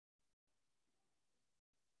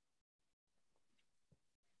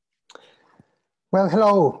Well,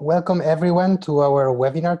 hello, welcome everyone to our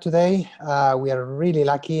webinar today. We are really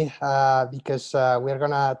lucky because we're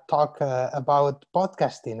gonna talk about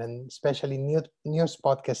podcasting and especially news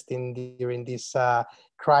podcasting during this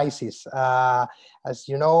crisis. As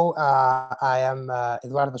you know, I am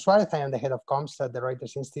Eduardo Suarez. I am the head of comms at the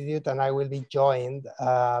Reuters Institute, and I will be joined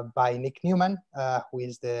by Nick Newman, who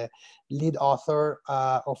is the lead author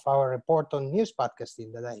of our report on news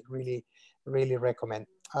podcasting that I really recommend.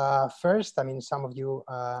 First, I mean, some of you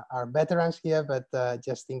are veterans here, but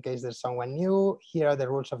just in case there's someone new, here are the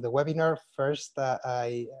rules of the webinar. First,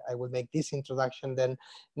 I will make this introduction, then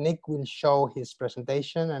Nick will show his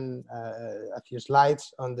presentation and a few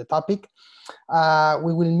slides on the topic.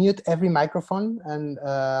 We will mute every microphone and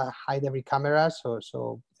hide every camera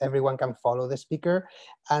so everyone can follow the speaker.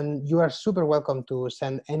 And you are super welcome to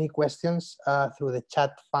send any questions through the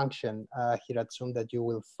chat function here at Zoom that you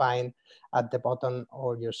will find at the bottom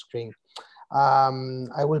of your screen.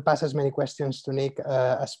 I will pass as many questions to Nick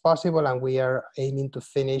as possible, and we are aiming to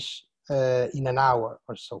finish in an hour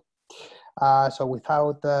or so. So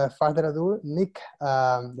without further ado, Nick,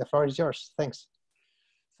 the floor is yours. Thanks.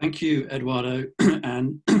 Thank you, Eduardo,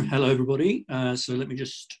 and hello, everybody. So let me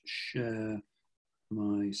just share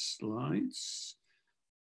my slides.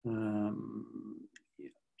 So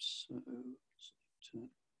to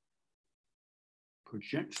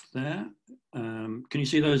project there. Can you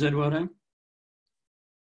see those, Eduardo?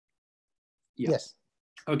 Yeah. Yes.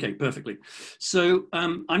 Okay, perfectly. So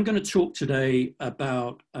I'm going to talk today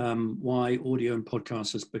about why audio and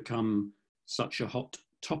podcasts has become such a hot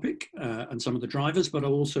topic and some of the drivers, but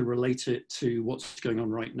I'll also relate it to what's going on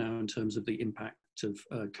right now in terms of the impact of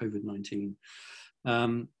COVID-19.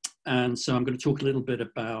 And so I'm going to talk a little bit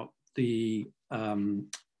about the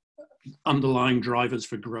underlying drivers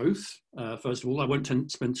for growth. First of all, I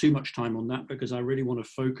won't spend too much time on that because I really want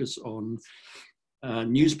to focus on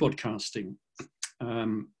news podcasting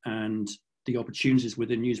and the opportunities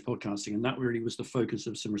within news podcasting. And that really was the focus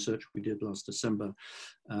of some research we did last December.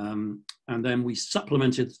 And then we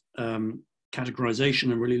supplemented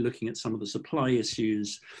categorization and really looking at some of the supply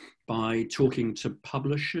issues by talking to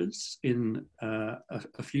publishers in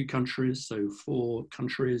a few countries, so 4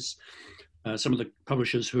 countries. Some of the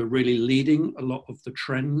publishers who are really leading a lot of the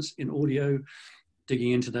trends in audio,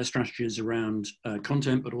 digging into their strategies around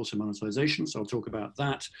content, but also monetization. So I'll talk about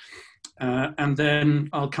that. And then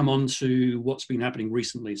I'll come on to what's been happening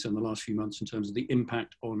recently, so in the last few months in terms of the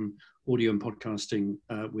impact on audio and podcasting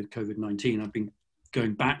with COVID-19. I've been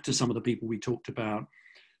going back to some of the people we talked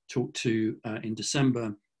to in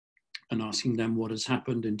December and asking them what has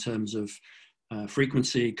happened in terms of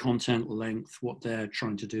frequency, content, length, what they're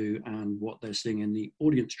trying to do and what they're seeing in the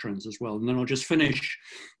audience trends as well. And then I'll just finish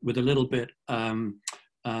with a little bit some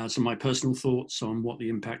of my personal thoughts on what the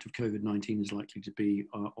impact of COVID-19 is likely to be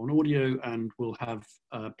on audio, and we'll have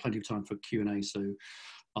plenty of time for Q&A. So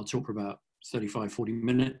I'll talk for about 35, 40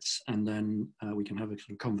 minutes, and then we can have a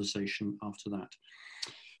sort of conversation after that.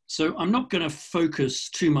 So I'm not going to focus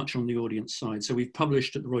too much on the audience side. So we've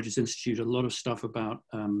published at the Reuters Institute a lot of stuff about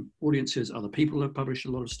audiences. Other people have published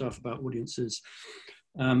a lot of stuff about audiences.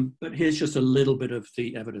 But here's just a little bit of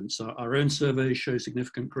the evidence. Our own survey shows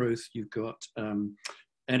significant growth. You've got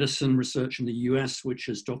Edison research in the US, which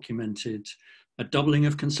has documented a doubling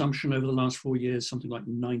of consumption over the last 4 years, something like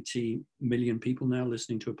 90 million people now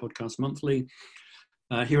listening to a podcast monthly.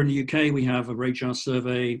 Here in the UK, we have a Radar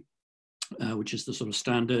survey, which is the sort of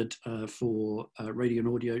standard for radio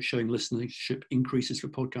and audio, showing listenership increases for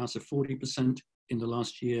podcasts of 40% in the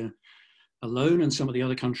last year alone. And some of the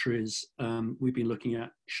other countries we've been looking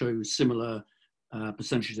at show similar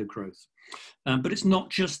percentages of growth. But it's not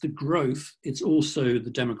just the growth, it's also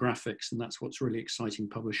the demographics, and that's what's really exciting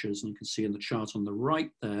publishers. And you can see in the chart on the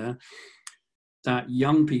right there that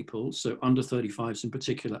young people, so under 35s in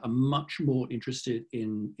particular, are much more interested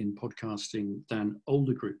in podcasting than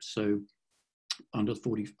older groups. So under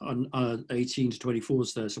 18 to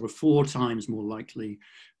 24s, they're sort of 4 times more likely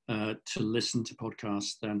to listen to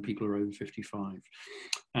podcasts than people who are over 55.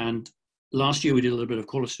 And last year we did a little bit of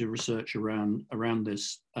qualitative research around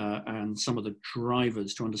this and some of the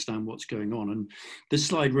drivers to understand what's going on. And this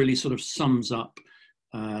slide really sort of sums up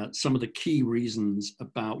some of the key reasons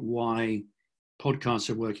about why podcasts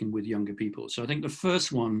are working with younger people. So I think the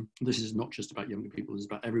first one, this is not just about younger people, it's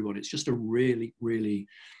about everyone. It's just a really, really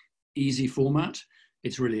easy format.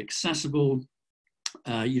 It's really accessible.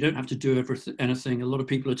 You don't have to do anything. A lot of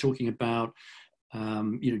people are talking about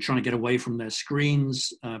trying to get away from their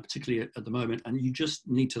screens, particularly at the moment, and you just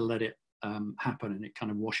need to let it happen, and it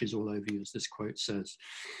kind of washes all over you, as this quote says.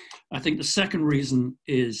 I think the second reason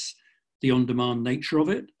is the on-demand nature of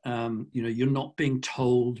it. You're not being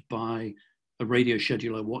told by a radio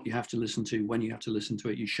scheduler what you have to listen to, when you have to listen to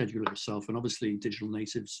it. You schedule it yourself. And obviously digital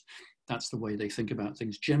natives, that's the way they think about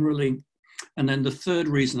things generally. And then the third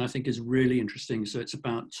reason I think is really interesting. So it's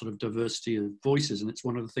about sort of diversity of voices. And it's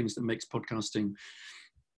one of the things that makes podcasting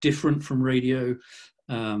different from radio.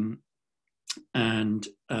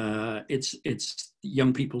 It's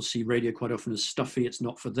young people see radio quite often as stuffy. It's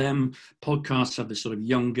not for them. Podcasts have this sort of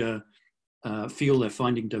younger feel. They're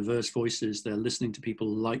finding diverse voices. They're listening to people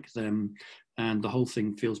like them, and the whole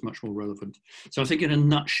thing feels much more relevant. So I think in a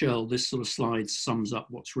nutshell, this sort of slide sums up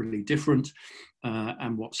what's really different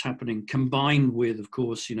and what's happening, combined with, of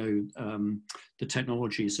course, the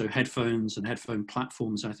technology. So headphones and headphone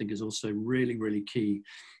platforms, I think, is also really, really key.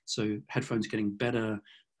 So headphones getting better,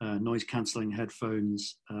 noise cancelling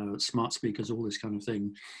headphones, smart speakers, all this kind of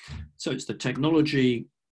thing. So it's the technology,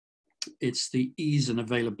 it's the ease and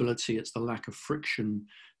availability, it's the lack of friction,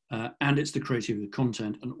 and it's the creativity of the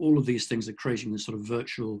content. And all of these things are creating this sort of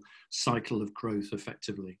virtual cycle of growth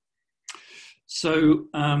effectively. So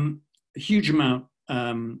a huge amount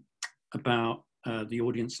about the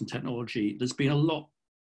audience and technology. There's been a lot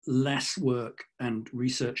less work and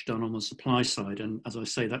research done on the supply side. And as I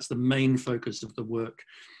say, that's the main focus of the work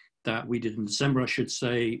that we did in December. I should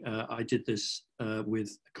say, I did this with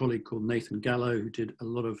a colleague called Nathan Gallo, who did a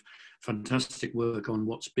lot of fantastic work on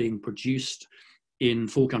what's being produced in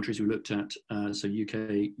 4 countries we looked at, so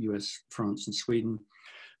UK, US, France, and Sweden.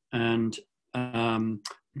 And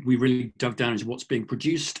we really dug down into what's being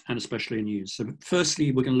produced, and especially in news. So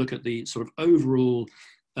firstly, we're going to look at the sort of overall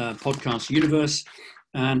podcast universe.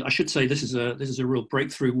 And I should say this is a real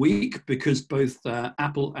breakthrough week, because both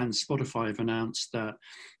Apple and Spotify have announced that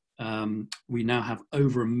we now have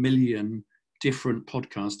over 1 million different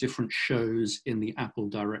podcasts, different shows in the Apple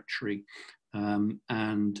directory. And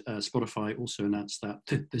Spotify also announced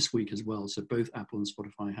that this week as well. So both Apple and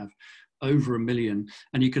Spotify have over 1 million.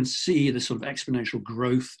 And you can see the sort of exponential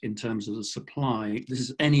growth in terms of the supply. This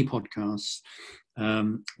is any podcast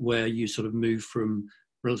where you sort of move from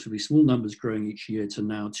relatively small numbers growing each year to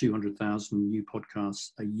now 200,000 new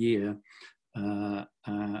podcasts a year. And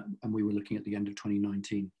we were looking at the end of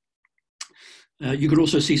 2019. You could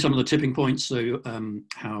also see some of the tipping points. So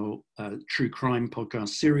how true crime podcast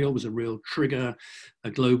Serial was a real trigger,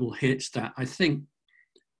 a global hit that I think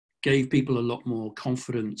gave people a lot more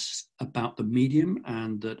confidence about the medium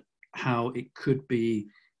and that how it could be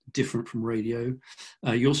different from radio.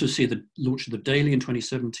 You also see the launch of The Daily in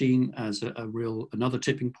 2017 as another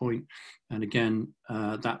tipping point. And again,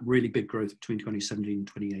 that really big growth between 2017 and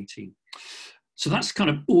 2018. So that's kind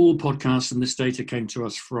of all podcasts, and this data came to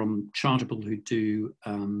us from Chartable, who do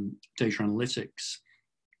data analytics.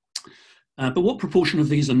 But what proportion of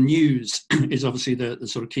these are news is obviously the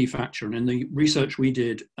sort of key factor. And in the research we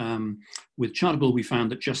did with Chartable, we found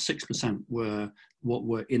that just 6% were what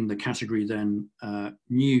were in the category then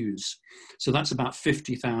news. So that's about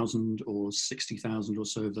 50,000 or 60,000 or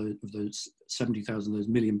so of those 70,000, those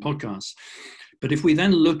million podcasts. But if we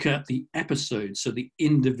then look at the episodes, so the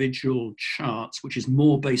individual charts, which is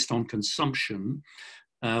more based on consumption,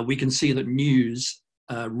 we can see that news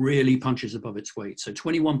really punches above its weight. So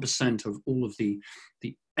 21% of all of the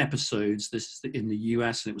episodes, this is in the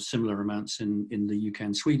US, and it was similar amounts in the UK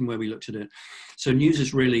and Sweden where we looked at it. So news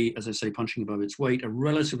is really, as I say, punching above its weight, a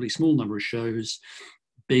relatively small number of shows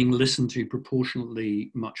being listened to proportionately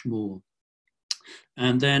much more.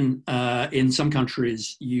 And then in some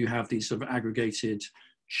countries, you have these sort of aggregated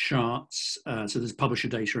charts. So there's publisher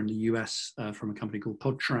data in the US from a company called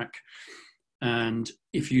PodTrack. And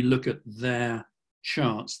if you look at their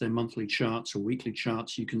charts, their monthly charts or weekly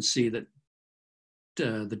charts, you can see that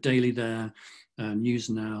The Daily there, News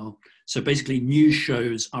Now. So basically news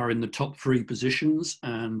shows are in the top 3 positions.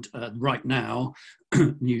 And right now,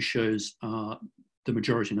 news shows are the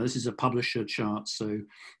majority. Now, this is a publisher chart, so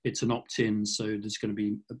it's an opt-in, so there's going to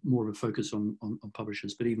be more of a focus on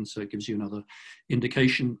publishers, but even so, it gives you another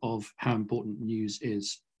indication of how important news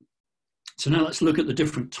is. So now let's look at the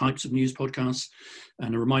different types of news podcasts.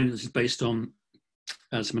 And a reminder, this is based on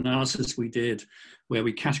some analysis we did where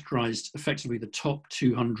we categorized effectively the top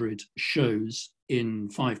 200 shows in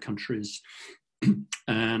 5 countries.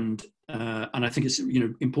 And I think it's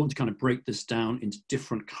important to kind of break this down into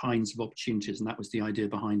different kinds of opportunities, and that was the idea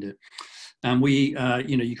behind it. And we,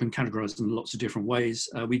 you can categorize them in lots of different ways.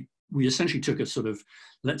 We essentially took a sort of,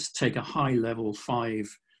 let's take a high level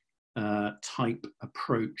 5 type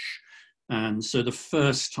approach. And so the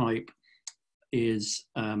first type is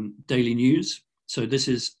daily news. So this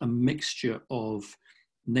is a mixture of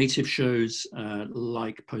native shows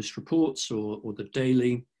like Post Reports or The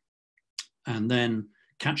Daily, and then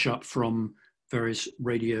catch up from various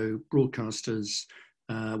radio broadcasters,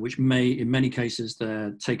 which may, in many cases,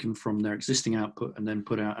 they're taken from their existing output and then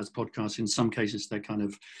put out as podcasts. In some cases, they're kind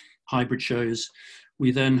of hybrid shows.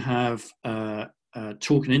 We then have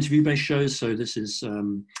talk and interview-based shows. So this is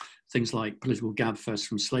things like Political Gabfest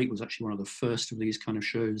from Slate was actually one of the first of these kind of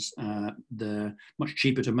shows. They're much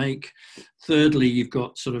cheaper to make. Thirdly, you've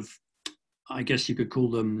got sort of, I guess you could call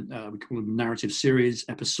them, we call them narrative series,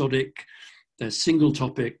 episodic. They're single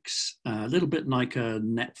topics, a little bit like a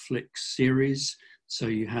Netflix series. So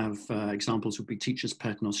you have examples would be Teacher's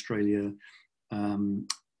Pet in Australia,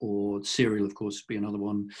 or Serial, of course, would be another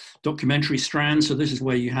one. Documentary strands. So this is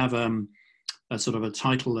where you have a sort of a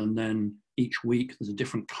title, and then each week there's a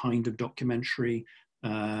different kind of documentary,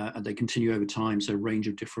 and they continue over time. So a range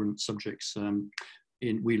of different subjects.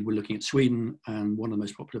 We're looking at Sweden, and one of the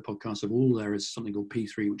most popular podcasts of all there is something called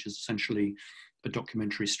P3, which is essentially a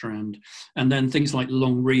documentary strand. And then things like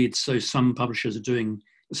long reads. So some publishers are doing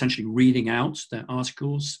essentially reading out their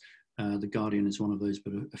articles. The Guardian is one of those,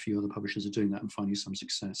 but a few other publishers are doing that and finding some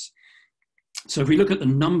success. So if we look at the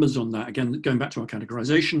numbers on that, again, going back to our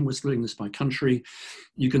categorization, we're splitting this by country.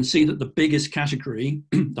 You can see that the biggest category,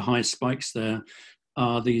 the highest spikes there,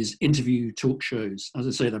 are these interview talk shows. As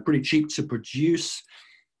I say, they're pretty cheap to produce.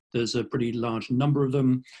 There's a pretty large number of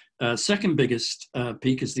them. Second biggest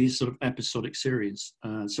peak is these sort of episodic series.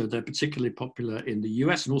 So they're particularly popular in the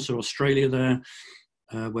US and also Australia there,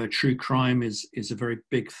 where true crime is a very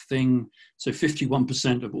big thing. So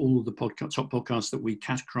 51% of all of the top podcasts that we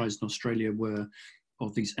categorized in Australia were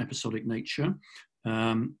of these episodic nature.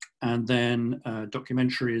 And then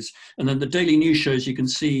documentaries. And then the daily news shows, you can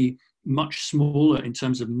see much smaller in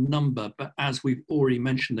terms of number, but as we've already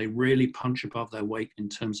mentioned, they really punch above their weight in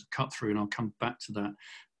terms of cut through, and I'll come back to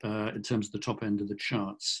that in terms of the top end of the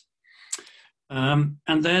charts. And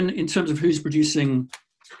then in terms of who's producing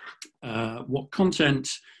what content,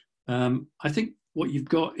 I think what you've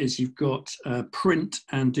got is you've got print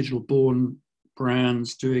and digital born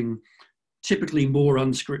brands doing typically more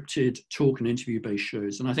unscripted talk and interview based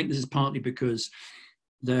shows. And I think this is partly because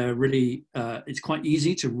they're really, it's quite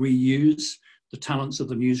easy to reuse the talents of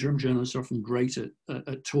the newsroom. Journalists are often great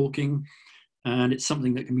at talking, and it's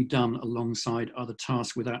something that can be done alongside other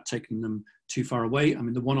tasks without taking them too far away. I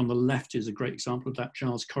mean, the one on the left is a great example of that.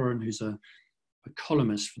 Giles Corran, who's a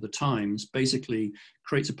columnist for the Times, basically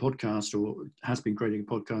creates a podcast, or has been creating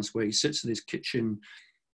a podcast, where he sits at his kitchen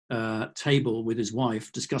table with his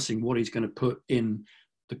wife discussing what he's going to put in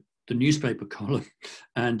the newspaper column.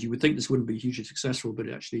 And you would think this wouldn't be hugely successful, but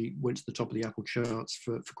it actually went to the top of the Apple charts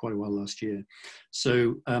for quite a while last year.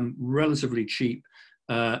 So relatively cheap.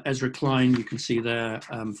 Ezra Klein, you can see there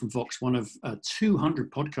from Vox, one of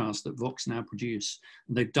 200 podcasts that Vox now produce.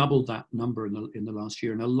 And they've doubled that number in the last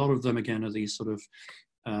year. And a lot of them, again, are these sort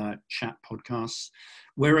of chat podcasts.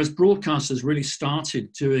 Whereas broadcasters really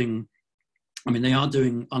started doing, I mean, they are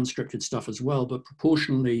doing unscripted stuff as well, but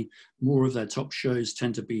proportionally more of their top shows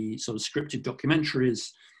tend to be sort of scripted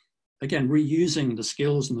documentaries, again, reusing the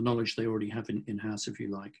skills and the knowledge they already have in-house, if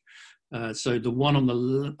you like. So the one on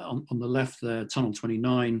the left there, Tunnel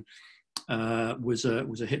 29, was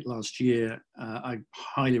a hit last year. I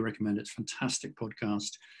highly recommend it. It's a fantastic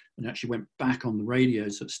podcast, and actually went back on the radio,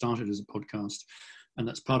 so it started as a podcast, and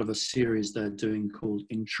that's part of a series they're doing called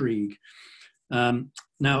Intrigue.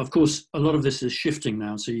 Now, of course, a lot of this is shifting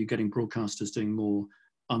now, so you're getting broadcasters doing more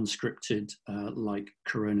unscripted, like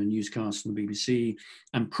Corona Newscast and the BBC,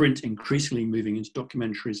 and print increasingly moving into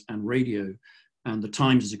documentaries and radio. And the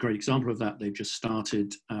Times is a great example of that. They've just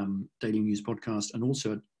started daily news podcast and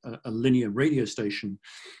also a linear radio station.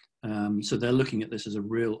 So they're looking at this as a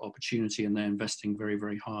real opportunity, and they're investing very,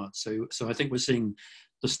 very hard. So I think we're seeing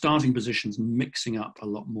the starting positions mixing up a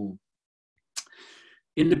lot more.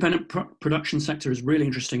 Independent production sector is really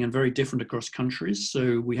interesting and very different across countries.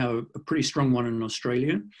 So we have a pretty strong one in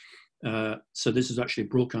Australia. So this is actually a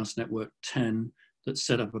broadcast network 10 that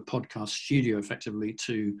set up a podcast studio effectively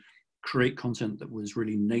to create content that was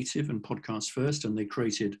really native and podcast first. And they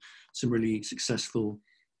created some really successful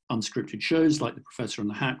unscripted shows like The Professor and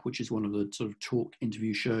the Hack, which is one of the sort of talk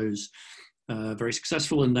interview shows, very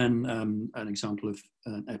successful. And then an example of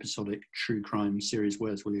an episodic true crime series,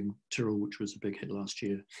 Where's William Tyrrell, which was a big hit last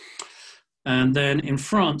year. And then in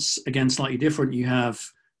France, again, slightly different, you have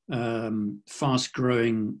fast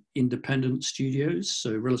growing independent studios,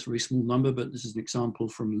 so relatively small number, but this is an example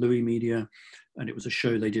from Louis Media, and it was a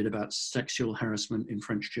show they did about sexual harassment in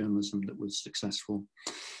French journalism that was successful.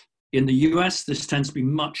 In the US, this tends to be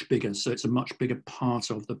much bigger, so it's a much bigger part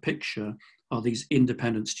of the picture are these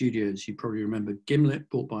independent studios. You probably remember Gimlet,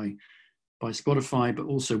 bought by Spotify, but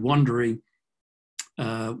also Wondery,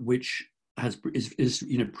 which is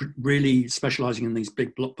really specializing in these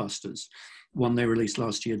big blockbusters. One they released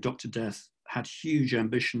last year, Dr. Death, had huge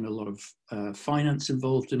ambition, a lot of finance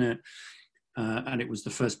involved in it. And it was the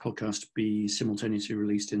first podcast to be simultaneously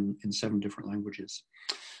released in 7 different languages.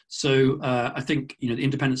 So I think the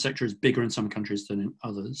independent sector is bigger in some countries than in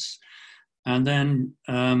others. And then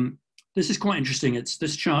this is quite interesting.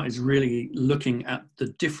 This chart is really looking at the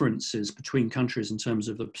differences between countries in terms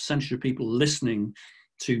of the percentage of people listening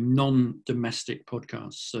to non-domestic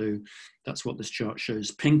podcasts. So that's what this chart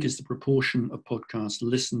shows. Pink is the proportion of podcasts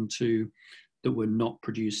listened to that were not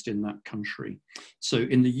produced in that country. So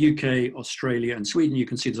in the UK, Australia, and Sweden, you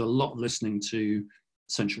can see there's a lot of listening to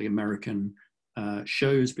essentially American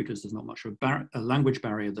shows because there's not much of a language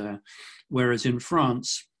barrier there. Whereas in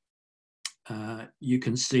France, you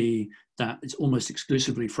can see that it's almost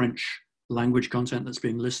exclusively French language content that's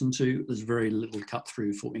being listened to. There's very little cut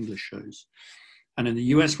through for English shows. And in the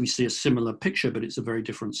US, we see a similar picture, but it's a very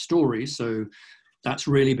different story. So that's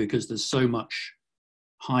really because there's so much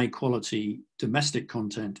high quality domestic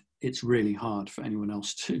content, it's really hard for anyone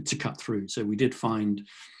else to cut through. So we did find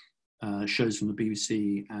shows from the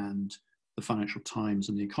BBC and the Financial Times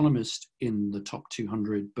and The Economist in the top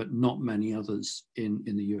 200, but not many others in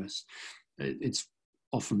the US. It's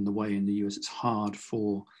often the way in the US, it's hard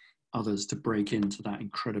for others to break into that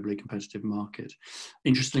incredibly competitive market.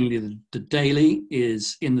 Interestingly, the Daily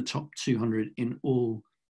is in the top 200 in all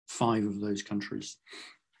 5 of those countries.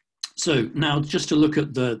 So now just to look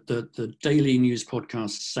at the daily news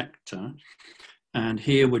podcast sector, and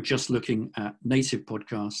here we're just looking at native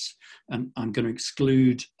podcasts, and I'm going to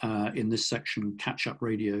exclude in this section catch-up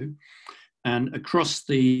radio. And across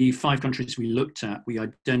the 5 countries we looked at, we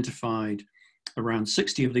identified around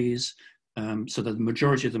 60 of these. So the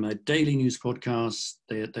majority of them are daily news podcasts.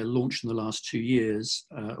 They're launched in the last 2 years,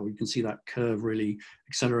 or you can see that curve really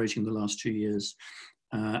accelerating the last 2 years.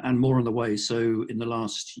 And more on the way. So in the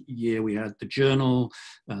last year, we had The Journal,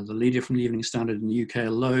 the leader from the Evening Standard in the UK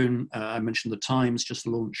alone. I mentioned The Times just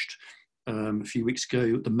launched a few weeks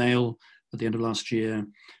ago, The Mail at the end of last year.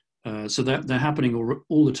 So they're happening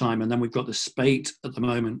all the time. And then we've got the spate at the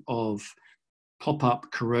moment of pop-up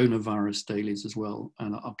coronavirus dailies as well.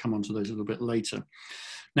 And I'll come on to those a little bit later.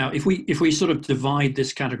 Now, if we sort of divide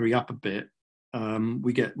this category up a bit,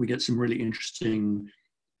 we get some really interesting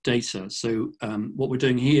data. So what we're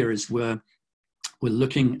doing here is we're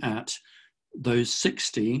looking at those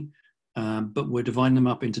 60, but we're dividing them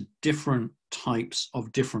up into different types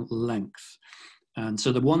of different length. And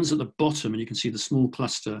so the ones at the bottom, and you can see the small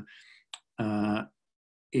cluster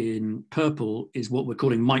in purple, is what we're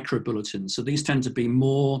calling micro bulletins. So these tend to be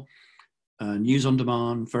more news on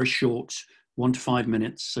demand, very short, 1 to 5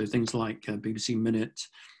 minutes. So things like BBC Minute,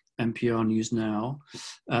 NPR News Now.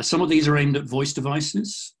 Some of these are aimed at voice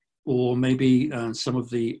devices, or maybe some of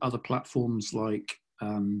the other platforms like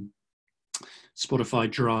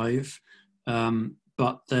Spotify Drive,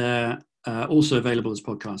 but they're also available as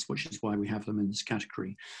podcasts, which is why we have them in this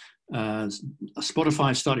category.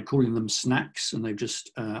 Spotify started calling them snacks, and they've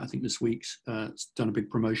just, I think this week's done a big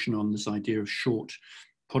promotion on this idea of short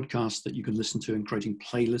podcasts that you can listen to and creating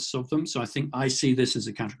playlists of them. So I see this as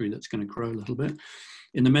a category that's going to grow a little bit.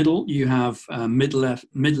 In the middle, you have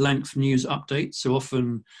mid-length news updates. So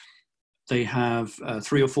often they have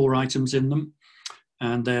 3 or 4 items in them.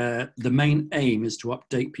 And the main aim is to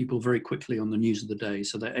update people very quickly on the news of the day.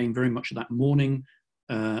 So they aim very much at that morning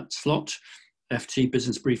slot. FT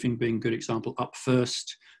Business Briefing being a good example. Up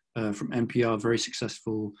First from NPR, very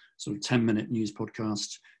successful sort of 10-minute news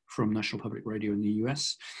podcast from National Public Radio in the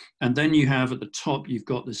US. And then you have at the top, you've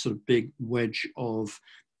got this sort of big wedge of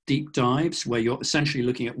deep dives where you're essentially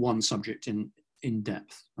looking at one subject in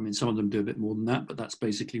depth. I mean, some of them do a bit more than that, but that's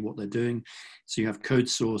basically what they're doing. So you have Code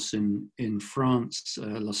Source in France,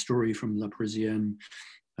 La Story from La Parisienne,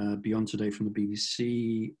 Beyond Today from the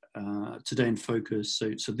BBC, Today in Focus.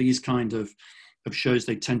 So these kind of shows,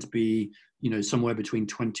 they tend to be, somewhere between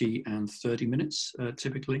 20 and 30 minutes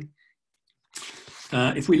typically.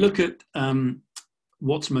 If we look at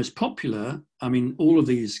what's most popular, I mean, all of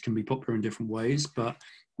these can be popular in different ways, but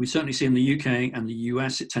we certainly see in the UK and the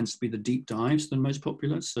US, it tends to be the deep dives that are most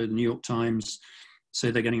popular. So the New York Times say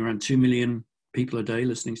they're getting around 2 million people a day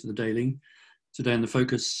listening to the Daily. Today in the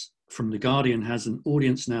Focus from The Guardian has an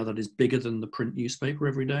audience now that is bigger than the print newspaper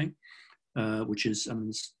every day, which is,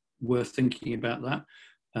 it's worth thinking about that.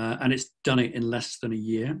 And it's done it in less than a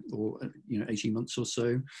year, or 18 months or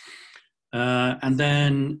so. And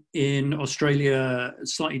then in Australia, a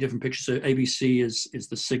slightly different picture. So ABC is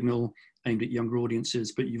the signal aimed at younger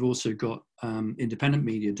audiences, but you've also got independent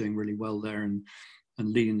media doing really well there. And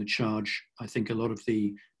and leading the charge. I think a lot of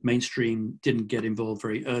the mainstream didn't get involved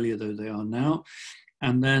very earlier, though they are now.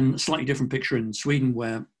 And then a slightly different picture in Sweden,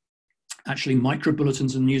 where actually micro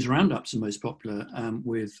bulletins and news roundups are most popular,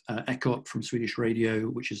 with Ekot from Swedish radio,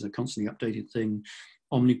 which is a constantly updated thing.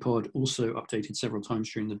 Omnipod also updated several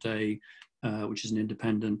times during the day, which is an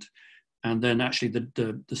independent. And then actually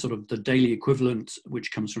the sort of the daily equivalent,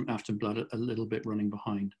 which comes from Aftonbladet, a little bit running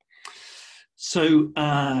behind. So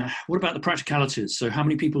what about the practicalities? So how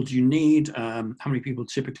many people do you need? How many people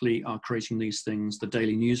typically are creating these things? The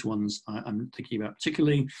daily news ones I'm thinking about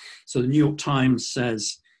particularly. So the New York Times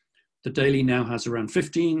says the Daily now has around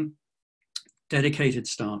 15 dedicated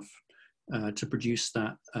staff to produce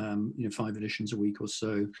that, 5 editions a week or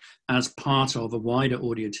so, as part of a wider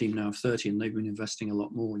audio team now of 30, and they've been investing a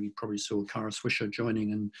lot more. You probably saw Kara Swisher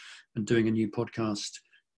joining and doing a new podcast.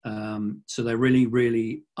 So they're really,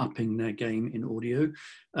 really upping their game in audio.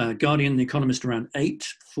 Guardian, The Economist, around 8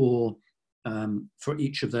 for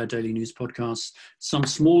each of their daily news podcasts. Some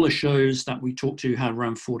smaller shows that we talk to have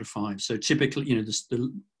around 4 to 5. So typically,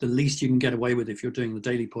 the least you can get away with if you're doing the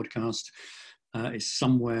daily podcast is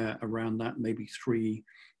somewhere around that, maybe 3.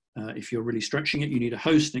 If you're really stretching it, you need a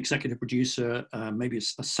host, an executive producer, maybe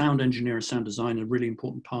a sound engineer, a sound designer, a really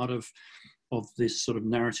important part of this sort of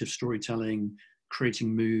narrative storytelling,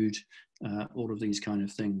 creating mood, all of these kind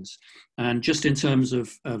of things. And just in terms of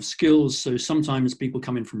skills, so sometimes people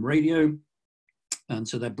come in from radio, and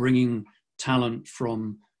so they're bringing talent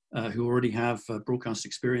from who already have broadcast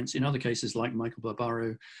experience. In other cases, like Michael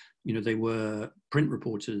Barbaro, they were print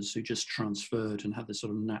reporters who just transferred and had this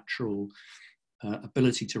sort of natural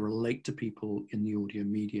ability to relate to people in the audio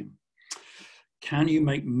medium. Can you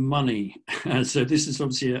make money? So this is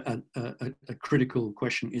obviously a critical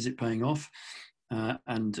question. Is it paying off?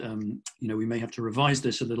 We may have to revise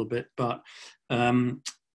this a little bit, but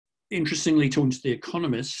interestingly, talking to The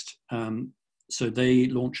Economist, so they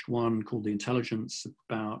launched one called The Intelligence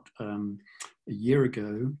about a year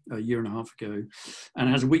and a half ago, and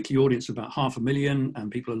it has a weekly audience of about 500,000,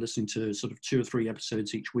 and people are listening to sort of 2 or 3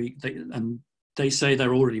 episodes each week. They say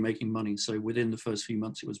they're already making money. So within the first few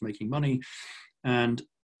months, it was making money. And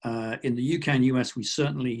in the UK and US, we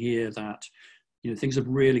certainly hear that things have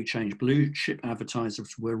really changed. Blue chip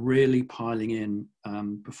advertisers were really piling in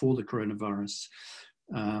before the coronavirus.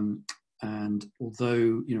 And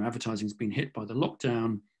although advertising's been hit by the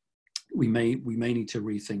lockdown, we may need to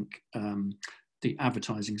rethink the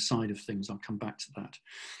advertising side of things. I'll come back to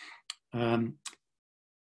that.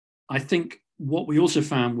 I think what we also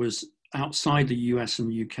found was outside the US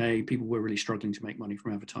and the UK, people were really struggling to make money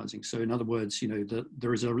from advertising. So in other words,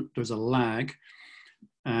 there's a lag,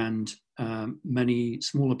 and many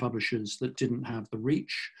smaller publishers that didn't have the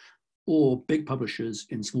reach, or big publishers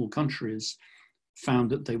in small countries, found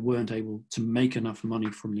that they weren't able to make enough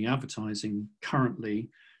money from the advertising currently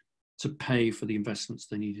to pay for the investments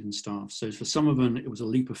they needed in staff. So for some of them, it was a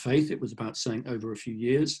leap of faith. It was about saying over a few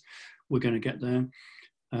years, we're going to get there.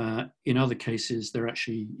 In other cases, they're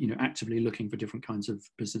actually actively looking for different kinds of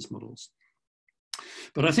business models.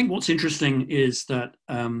 But I think what's interesting is that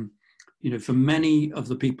for many of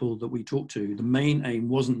the people that we talk to, the main aim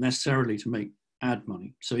wasn't necessarily to make ad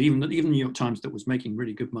money. So even the New York Times, that was making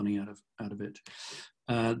really good money out of it,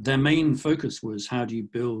 their main focus was, how do you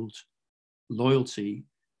build loyalty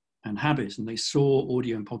and habits? And they saw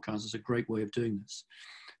audio and podcasts as a great way of doing this.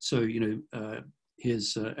 So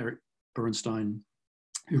here's Eric Bernstein,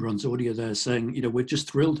 who runs audio there, saying, we're just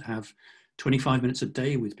thrilled to have 25 minutes a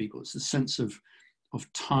day with people. It's a sense of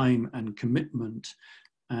time and commitment,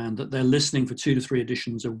 and that they're listening for 2 to 3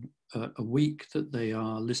 editions a week, that they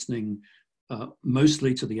are listening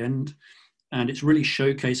mostly to the end. And it's really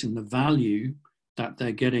showcasing the value that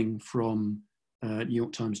they're getting from New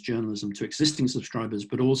York Times journalism to existing subscribers,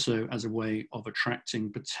 but also as a way of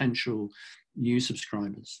attracting potential new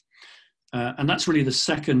subscribers. And that's really the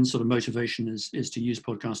second sort of motivation, is to use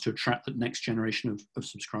podcasts to attract the next generation of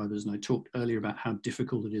subscribers. And I talked earlier about how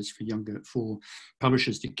difficult it is for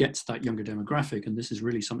publishers to get to that younger demographic. And this is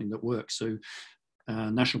really something that works. So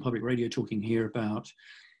National Public Radio talking here about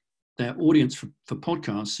their audience for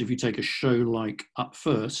podcasts. If you take a show like Up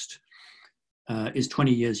First, is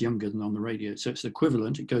 20 years younger than on the radio. So it's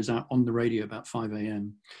equivalent. It goes out on the radio about 5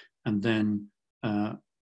 a.m. and then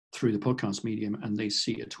through the podcast medium, and they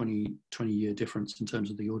see a 20-year difference in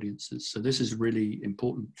terms of the audiences. So this is really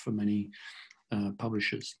important for many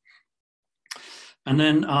publishers. And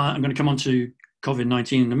then I'm going to come on to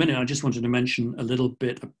COVID-19 in a minute. I just wanted to mention a little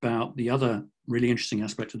bit about the other really interesting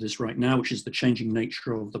aspect of this right now, which is the changing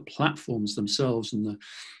nature of the platforms themselves, and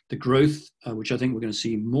the growth, which I think we're going to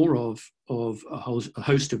see more of a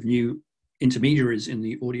host of new intermediaries in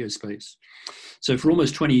the audio space. So for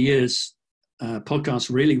almost 20 years,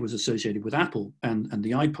 podcasts really was associated with Apple and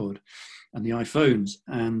the iPod and the iPhones.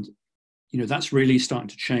 And, that's really starting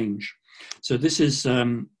to change. So this is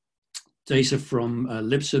data from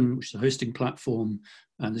Libsyn, which is a hosting platform.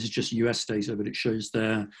 And this is just US data, but it shows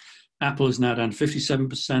there Apple is now down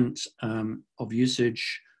 57% of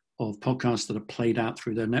usage of podcasts that are played out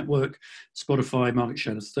through their network. Spotify market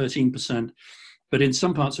share of 13%. But in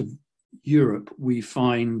some parts of Europe, we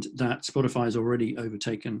find that Spotify has already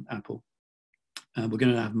overtaken Apple. We're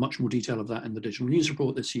going to have much more detail of that in the digital news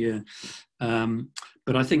report this year.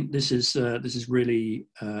 But I think this is a really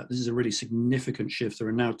significant shift. There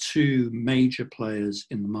are now two major players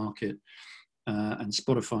in the market, and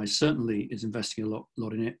Spotify certainly is investing a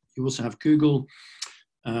lot in it. You also have Google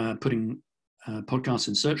putting podcasts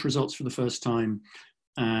in search results for the first time,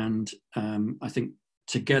 and I think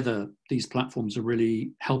together these platforms are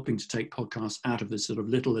really helping to take podcasts out of this sort of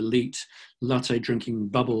little elite latte drinking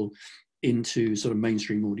bubble into sort of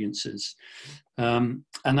mainstream audiences. And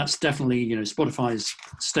that's definitely, Spotify's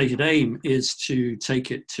stated aim is to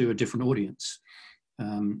take it to a different audience,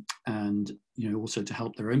 and also to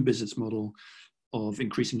help their own business model of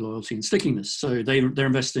increasing loyalty and stickiness. So they're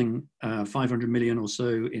investing 500 million or so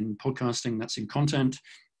in podcasting. That's in content,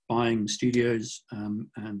 buying studios,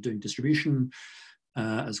 and doing distribution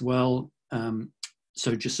as well.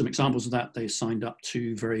 So just some examples of that: they signed up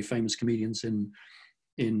two very famous comedians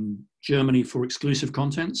in Germany for exclusive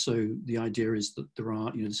content. So the idea is that there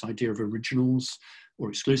are, this idea of originals or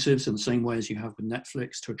exclusives in the same way as you have with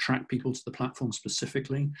Netflix to attract people to the platform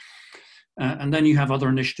specifically. And then you have other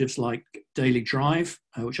initiatives like Daily Drive,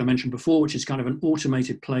 which I mentioned before, which is kind of an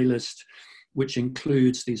automated playlist, which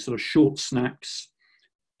includes these sort of short snacks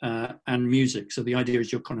and music. So the idea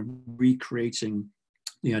is you're kind of recreating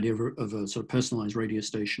the idea of a sort of personalized radio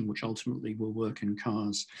station, which ultimately will work in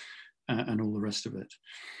cars and all the rest of it.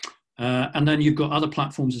 And then you've got other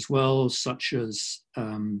platforms as well, such as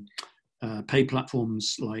paid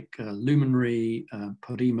platforms like Luminary,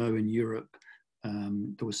 Podimo in Europe.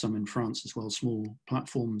 There was some in France as well, small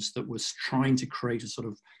platforms that was trying to create a sort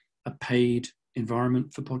of a paid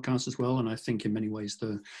environment for podcasts as well. And I think in many ways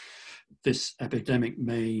this epidemic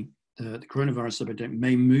the coronavirus epidemic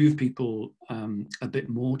may move people a bit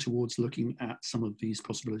more towards looking at some of these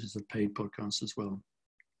possibilities of paid podcasts as well.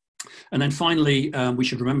 And then finally, we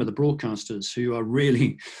should remember the broadcasters who are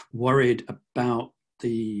really worried about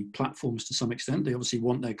the platforms to some extent. They obviously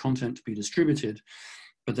want their content to be distributed,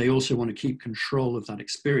 but they also want to keep control of that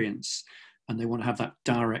experience, and they want to have that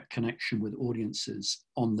direct connection with audiences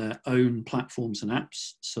on their own platforms and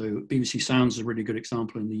apps. So BBC Sounds is a really good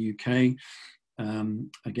example in the UK.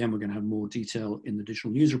 Again, we're going to have more detail in the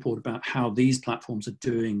digital news report about how these platforms are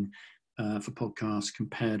doing for podcasts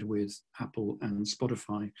compared with Apple and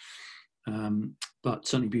Spotify. But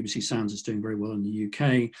certainly BBC Sounds is doing very well in the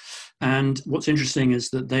UK. And what's interesting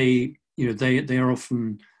is that they are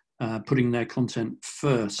often putting their content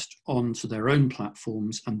first onto their own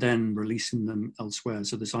platforms and then releasing them elsewhere.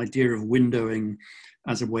 So this idea of windowing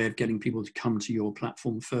as a way of getting people to come to your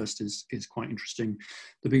platform first is quite interesting.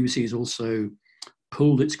 The BBC has also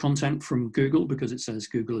pulled its content from Google because it says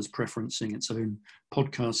Google is preferencing its own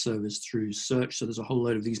podcast service through search. So there's a whole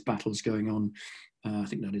load of these battles going on. I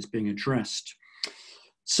think that is being addressed.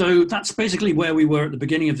 So that's basically where we were at the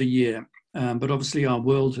beginning of the year. But obviously our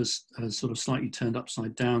world has sort of slightly turned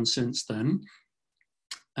upside down since then.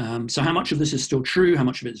 So how much of this is still true? How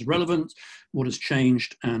much of it is relevant? What has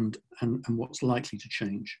changed and what's likely to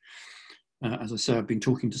change? As I say, I've been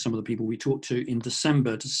talking to some of the people we talked to in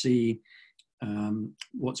December to see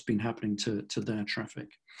what's been happening to their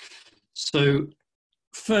traffic. So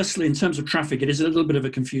firstly, in terms of traffic, it is a little bit of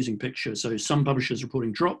a confusing picture. So some publishers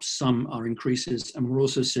reporting drops, some are increases, and we're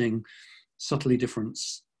also seeing subtly different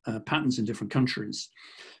patterns in different countries.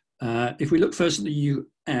 If we look first at the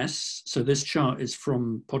US, so this chart is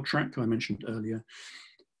from PodTrack, who I mentioned earlier,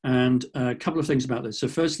 and a couple of things about this. So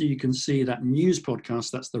firstly, you can see that news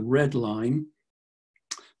podcasts, that's the red line,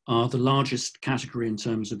 are the largest category in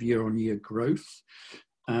terms of year-on-year growth.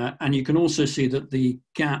 And you can also see that the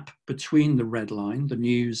gap between the red line, the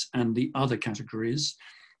news, and the other categories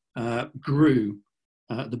grew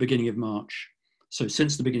at the beginning of March. So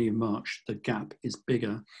since the beginning of March, the gap is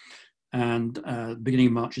bigger. And the beginning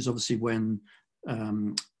of March is obviously when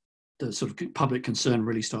the sort of public concern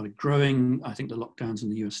really started growing. I think the lockdowns in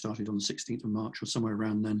the US started on the 16th of March or somewhere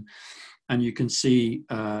around then. And you can see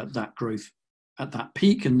that growth at that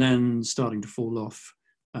peak and then starting to fall off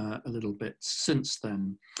a little bit since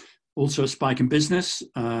then. Also a spike in business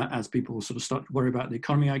as people sort of start to worry about the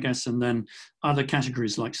economy, I guess, and then other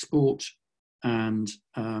categories like sport and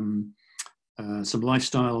some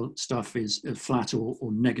lifestyle stuff is flat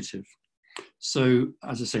or negative. So,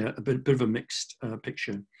 as I say, a bit of a mixed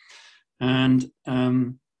picture. And I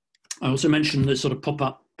also mentioned the sort of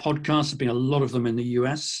pop-up podcasts. There've been a lot of them in the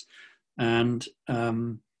US, and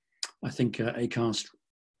I think Acast,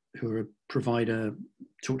 who are a provider,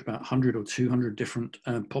 talked about 100 or 200 different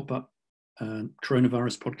pop-up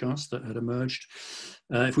coronavirus podcasts that had emerged.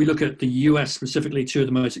 If we look at the US specifically, two of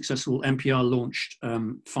the most successful, NPR launched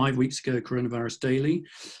 5 weeks ago, Coronavirus Daily.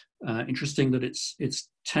 Interesting that it's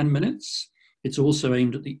 10 minutes. It's also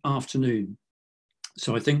aimed at the afternoon.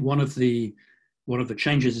 So I think one of the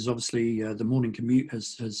changes is obviously the morning commute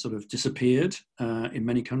has sort of disappeared in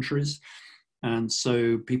many countries. And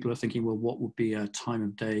so people are thinking, well, what would be a time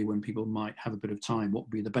of day when people might have a bit of time? What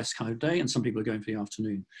would be the best kind of day? And some people are going for the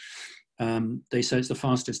afternoon. They say it's the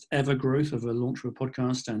fastest ever growth of a launch of a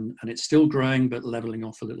podcast, and it's still growing, but leveling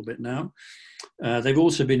off a little bit now. They've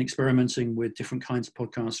also been experimenting with different kinds of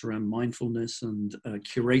podcasts around mindfulness and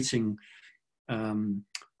curating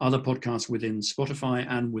other podcasts within Spotify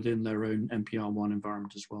and within their own NPR One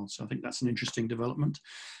environment as well. So I think that's an interesting development.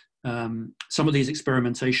 Some of these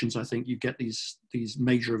experimentations, I think you get these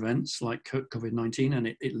major events like COVID-19, and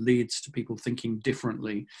it leads to people thinking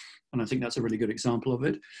differently. And I think that's a really good example of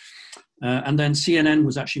it. And then CNN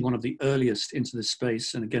was actually one of the earliest into this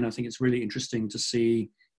space. And again, I think it's really interesting to see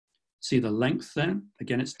the length there.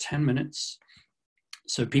 Again, it's 10 minutes.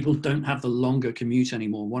 So people don't have the longer commute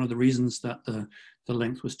anymore. One of the reasons that the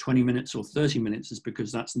length was 20 minutes or 30 minutes is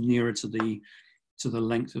because that's nearer to the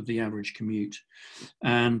length of the average commute.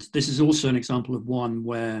 And this is also an example of one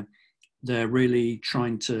where they're really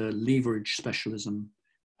trying to leverage specialism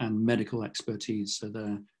and medical expertise. So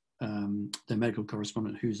their medical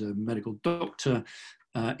correspondent, who's a medical doctor,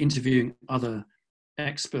 interviewing other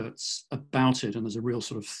experts about it, and there's a real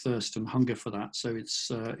sort of thirst and hunger for that. So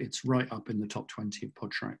it's right up in the top 20 of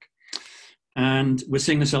Podtrac. And we're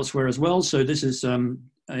seeing this elsewhere as well. So this is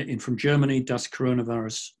from Germany, Das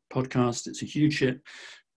Coronavirus podcast. It's a huge hit,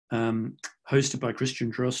 hosted by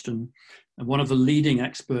Christian Drosten, and one of the leading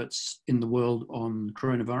experts in the world on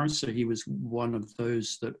coronavirus. So he was one of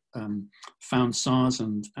those that found SARS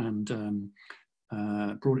and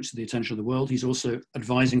brought it to the attention of the world. He's also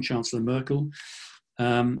advising Chancellor Merkel,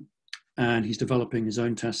 and he's developing his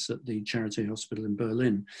own tests at the Charité Hospital in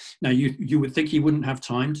Berlin. Now, you would think he wouldn't have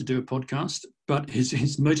time to do a podcast, but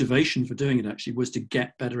his motivation for doing it actually was to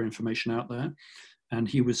get better information out there. And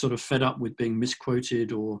he was sort of fed up with being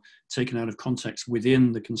misquoted or taken out of context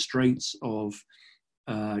within the constraints of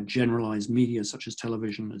generalized media, such as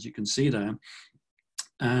television, as you can see there.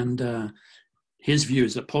 And his view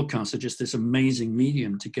is that podcasts are just this amazing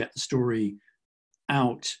medium to get the story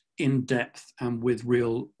out in depth and with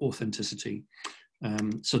real authenticity.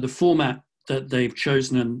 So the format that they've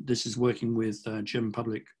chosen, and this is working with German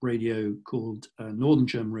public radio called Northern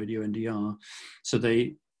German Radio, NDR. So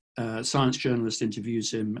science journalist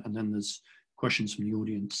interviews him, and then there's questions from the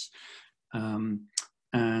audience.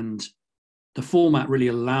 And the format really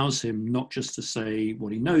allows him not just to say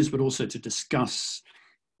what he knows, but also to discuss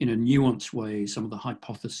in a nuanced way some of the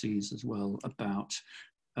hypotheses as well about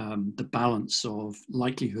the balance of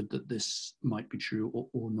likelihood that this might be true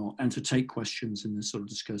or not, and to take questions in this sort of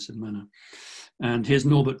discursive manner. And here's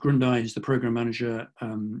Norbert Grundei, who's the program manager,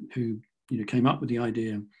 who came up with the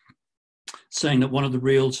idea, saying that one of the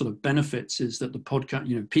real sort of benefits is that the podcast,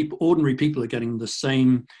 ordinary people are getting the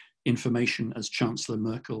same information as Chancellor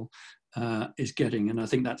Merkel is getting, and I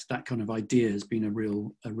think that kind of idea has been a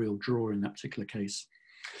real draw in that particular case.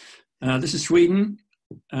 This is Sweden.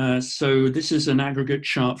 So this is an aggregate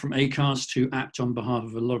chart from Acast, who act on behalf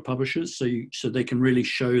of a lot of publishers, so they can really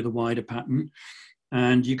show the wider pattern.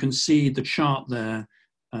 And you can see the chart there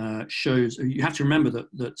shows. You have to remember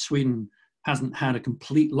that Sweden hasn't had a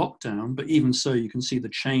complete lockdown, but even so, you can see the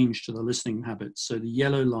change to the listening habits. So the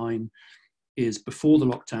yellow line is before the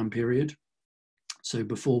lockdown period, so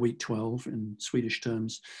before week 12 in Swedish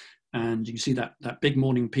terms. And you can see that big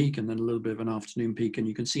morning peak and then a little bit of an afternoon peak, and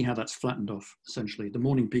you can see how that's flattened off, essentially. The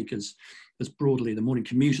morning peak the morning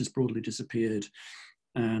commute has broadly disappeared.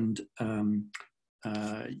 And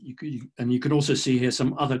you can also see here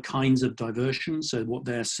some other kinds of diversion. So what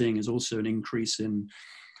they're seeing is also an increase in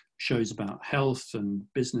shows about health and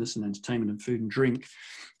business and entertainment and food and drink,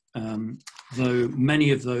 though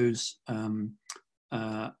many of those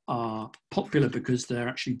are popular because they're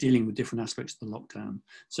actually dealing with different aspects of the lockdown.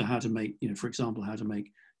 So how to make, for example, how to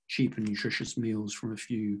make cheap and nutritious meals from a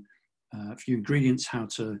few ingredients, how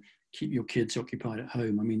to keep your kids occupied at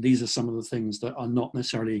home. I mean, these are some of the things that are not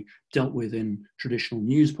necessarily dealt with in traditional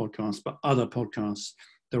news podcasts, but other podcasts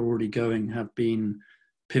they're already going have been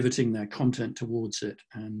pivoting their content towards it.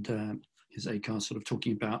 And is Acast sort of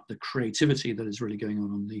talking about the creativity that is really going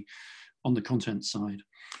on the content side.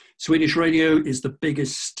 Swedish Radio is the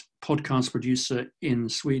biggest podcast producer in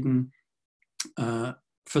Sweden.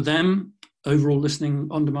 For them, overall listening,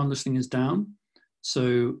 on-demand listening is down.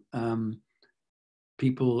 So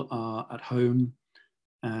people are at home,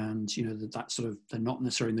 and you know that sort of, they're not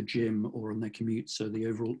necessarily in the gym or on their commute, so the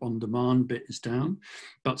overall on-demand bit is down.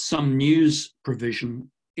 But some news provision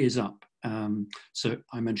is up. So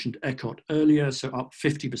I mentioned ECHOT earlier, so up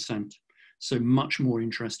 50%. So much more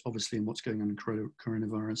interest, obviously, in what's going on in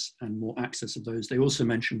coronavirus and more access of those. They also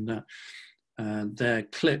mentioned that their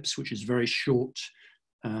clips, which is very short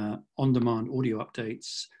on-demand audio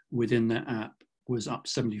updates within their app, was up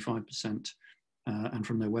 75%, and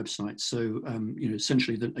from their website. So, you know,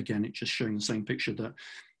 essentially, that again, it's just showing the same picture, that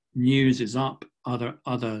news is up,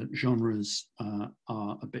 other genres are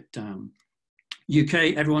a bit down.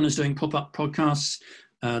 UK, everyone is doing pop-up podcasts.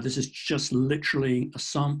 This is just literally a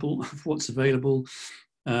sample of what's available.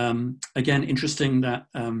 Again, interesting that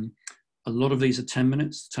a lot of these are 10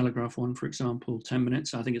 minutes. Telegraph one, for example, 10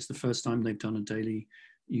 minutes. I think it's the first time they've done a daily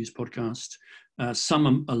use podcast.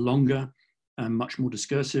 Some are longer and much more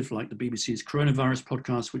discursive, like the BBC's coronavirus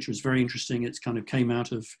podcast, which was very interesting. It's kind of came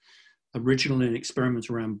out of originally an experiment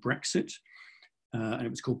around Brexit. And it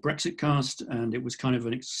was called Brexitcast, and it was kind of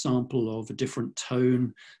an example of a different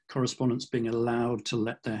tone, correspondents being allowed to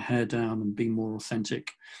let their hair down and be more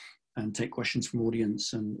authentic and take questions from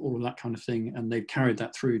audience and all of that kind of thing. And they've carried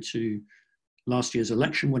that through to last year's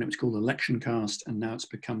election, when it was called Electioncast, and now it's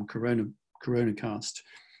become Coronacast,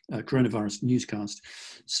 coronavirus newscast.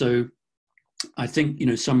 So I think, you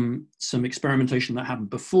know, some experimentation that happened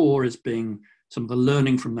before is being, some of the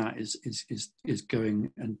learning from that is going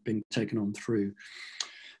and being taken on through.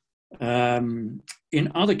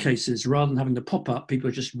 In other cases, rather than having the pop-up, people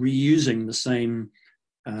are just reusing the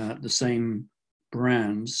same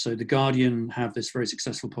brands. So The Guardian have this very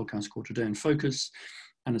successful podcast called Today in Focus,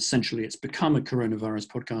 and essentially it's become a coronavirus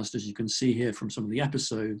podcast, as you can see here from some of the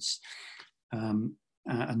episodes.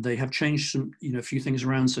 And they have changed some, you know, a few things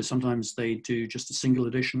around. So sometimes they do just a single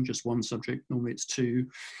edition, just one subject. Normally it's two.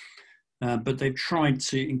 But they've tried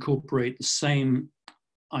to incorporate the same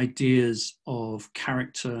ideas of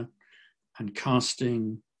character and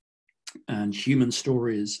casting and human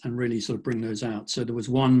stories and really sort of bring those out. So there was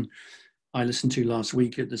one I listened to last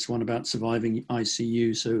week, at this one about surviving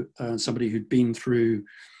ICU. So somebody who'd been through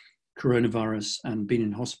coronavirus and been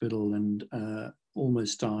in hospital and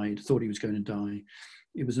almost died, thought he was going to die.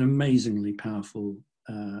 It was an amazingly powerful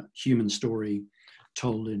human story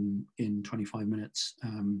told in 25 minutes.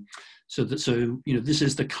 So you know, this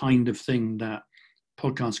is the kind of thing that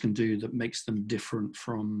podcasts can do that makes them different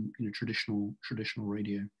from, you know, traditional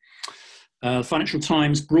radio. Financial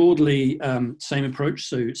Times, broadly, same approach.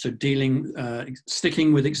 So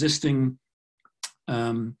sticking with existing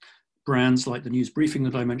brands like the news briefing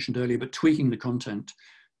that I mentioned earlier, but tweaking the content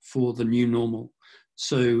for the new normal.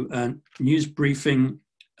 So news briefing,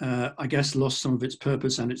 I guess, lost some of its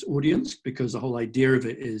purpose and its audience, because the whole idea of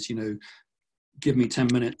it is, you know, give me 10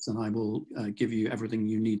 minutes and I will give you everything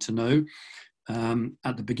you need to know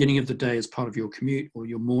at the beginning of the day as part of your commute or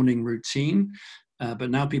your morning routine. But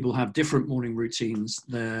now people have different morning routines.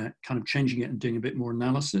 They're kind of changing it and doing a bit more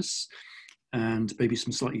analysis and maybe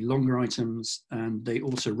some slightly longer items. And they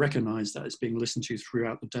also recognize that it's being listened to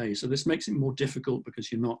throughout the day. So this makes it more difficult,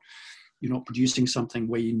 because you're not producing something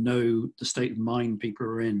where you know the state of mind people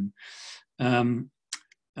are in.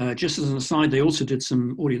 Just as an aside, they also did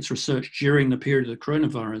some audience research during the period of the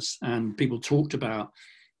coronavirus, and people talked about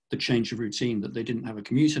the change of routine, that they didn't have a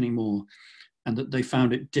commute anymore, and that they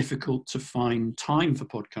found it difficult to find time for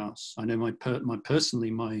podcasts. I know my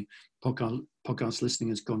podcast listening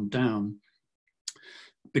has gone down,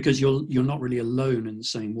 because you're not really alone in the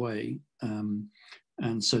same way.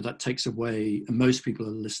 And so that takes away, and most people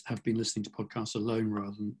have been listening to podcasts alone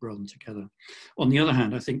rather than together. On the other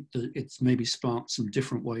hand, I think that it's maybe sparked some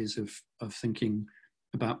different ways of thinking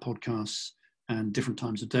about podcasts and different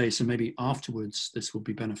times of day. So maybe afterwards this will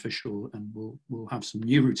be beneficial, and we'll have some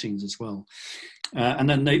new routines as well. And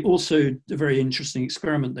then they also, a very interesting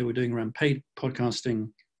experiment they were doing around paid podcasting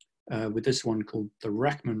with this one called the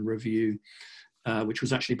Rachman Review, which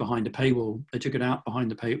was actually behind a paywall. They took it out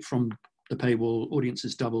from the paywall,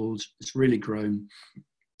 audiences doubled, it's really grown.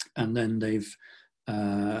 And then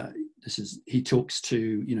he talks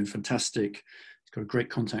to, you know, fantastic, he's got a great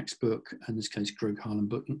contacts book, in this case, Greg Harlan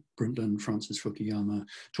Brundtland, Francis Fukuyama,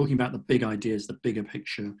 talking about the big ideas, the bigger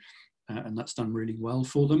picture, and that's done really well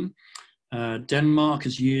for them. Denmark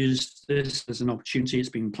has used this as an opportunity. It's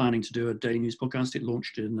been planning to do a daily news podcast. It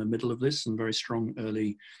launched in the middle of this, and very strong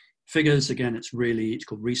early figures. Again, it's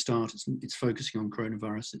called Restart. It's focusing on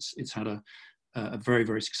coronavirus. It's had a very,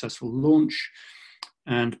 very successful launch.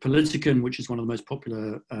 And Politiken, which is one of the most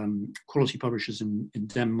popular quality publishers in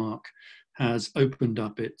Denmark, has opened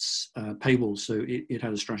up its paywall. So it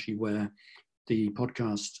had a strategy where the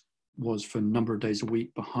podcast was for a number of days a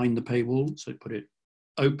week behind the paywall. So it put it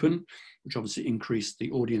open, which obviously increased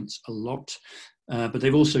the audience a lot. But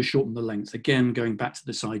they've also shortened the length. Again, going back to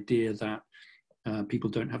this idea that people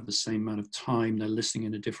don't have the same amount of time, they're listening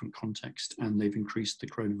in a different context, and they've increased the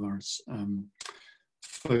coronavirus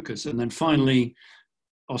focus. And then finally,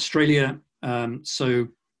 Australia. So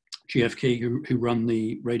GfK, who run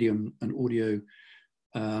the radio and audio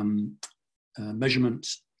measurement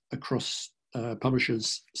across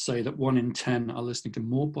publishers, say that 1 in 10 are listening to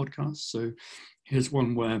more podcasts. So here's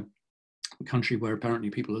a country where apparently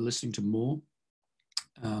people are listening to more.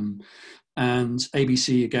 And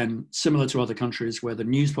ABC, again, similar to other countries where the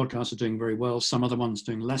news podcasts are doing very well, some other ones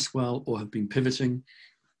doing less well or have been pivoting.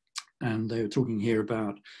 And they were talking here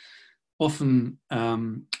about often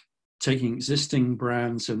taking existing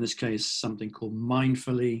brands, so in this case, something called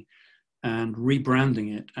Mindfully, and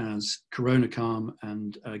rebranding it as Corona Calm,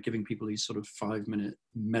 and giving people these sort of 5-minute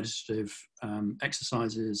meditative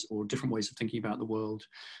exercises or different ways of thinking about the world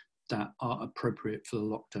that are appropriate for the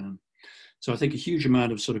lockdown. So I think a huge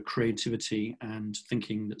amount of sort of creativity and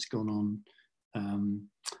thinking that's gone on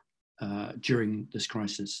during this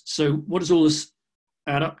crisis. So what does all this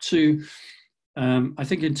add up to? I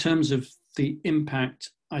think in terms of the impact,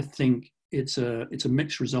 I think it's a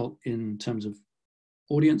mixed result in terms of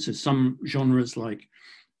audiences. Some genres like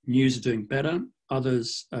news are doing better.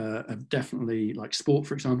 Others have definitely, like sport,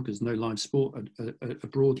 for example, because no live sport, are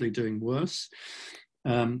broadly doing worse.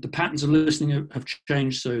 The patterns of listening have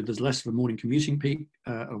changed, so there's less of a morning commuting peak.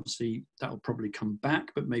 Obviously, that will probably come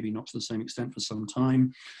back, but maybe not to the same extent for some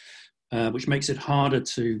time, which makes it harder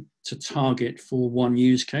to target for one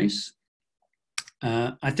use case.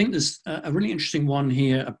 I think there's a really interesting one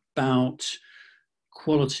here about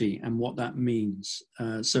quality and what that means.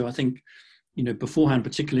 So I think, beforehand,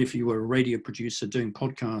 particularly if you were a radio producer doing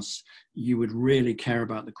podcasts, you would really care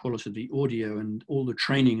about the quality of the audio, and all the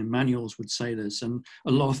training and manuals would say this. And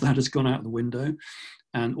a lot of that has gone out the window,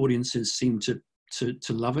 and audiences seem to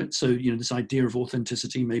love it. So, this idea of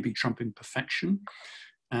authenticity may be trumping perfection,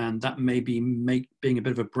 and that may be being a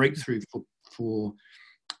bit of a breakthrough for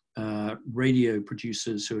radio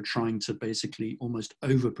producers who are trying to basically almost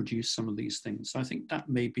overproduce some of these things. So I think that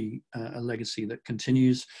may be a legacy that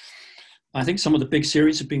continues. I think some of the big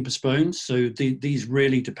series have been postponed. So these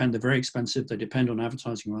really depend, they're very expensive. They depend on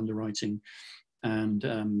advertising or underwriting. And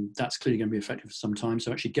that's clearly going to be effective for some time.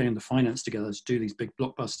 So actually getting the finance together to do these big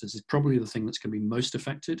blockbusters is probably the thing that's going to be most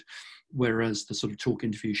affected. Whereas the sort of talk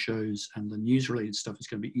interview shows and the news related stuff is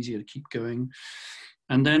going to be easier to keep going.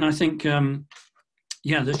 And then I think,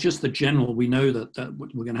 there's just the general, we know that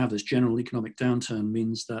we're going to have this general economic downturn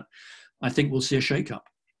means that I think we'll see a shakeup.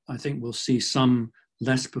 I think we'll see some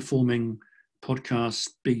less performing podcasts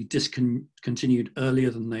be discontinued earlier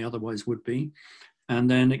than they otherwise would be. And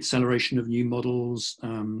then acceleration of new models,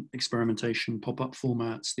 experimentation, pop-up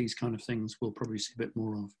formats, these kind of things we'll probably see a bit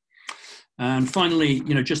more of. And finally,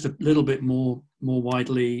 just a little bit more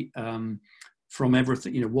widely, from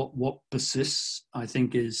everything, what persists, I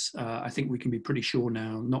think I think we can be pretty sure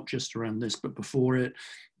now, not just around this, but before it,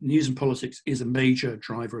 news and politics is a major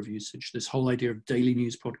driver of usage. This whole idea of daily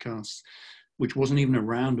news podcasts, which wasn't even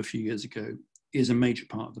around a few years ago, is a major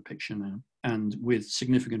part of the picture now, and with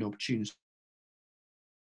significant opportunities.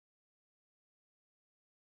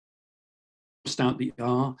 Out the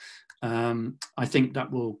R, I think that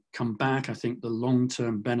will come back. I think the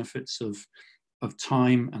long-term benefits of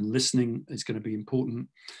time and listening is going to be important.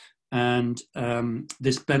 And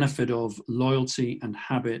this benefit of loyalty and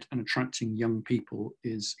habit and attracting young people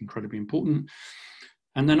is incredibly important.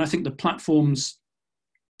 And then I think the platforms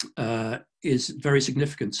is very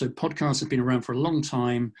significant. So podcasts have been around for a long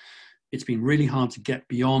time. It's been really hard to get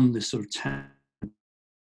beyond this sort of 10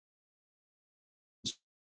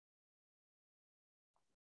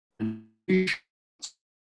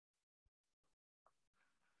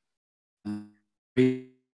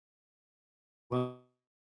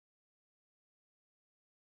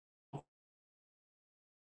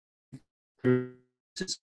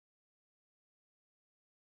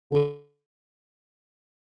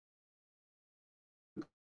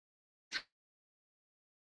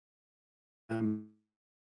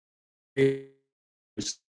 it,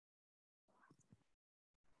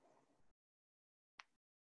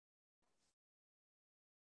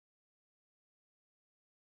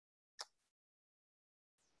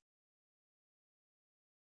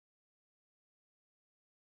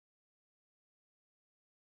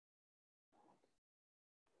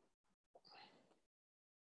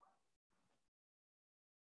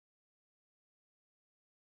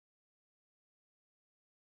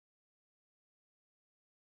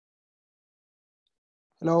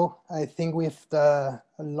 Hello. I think we've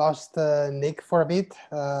lost Nick for a bit.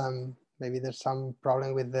 Maybe there's some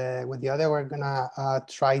problem with the audio. We're gonna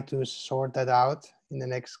try to sort that out in the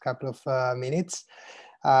next couple of minutes.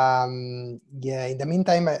 Yeah. In the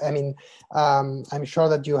meantime, I'm sure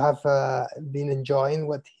that you have been enjoying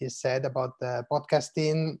what he said about the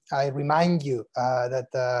podcasting. I remind you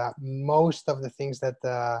that most of the things that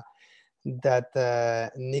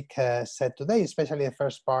Nick said today, especially the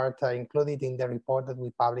first part, included in the report that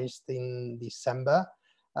we published in December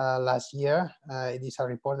last year. It is a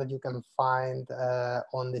report that you can find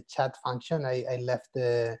on the chat function. I left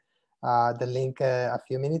the link a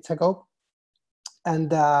few minutes ago.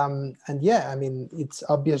 And yeah, I mean, it's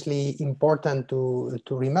obviously important to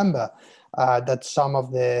remember that some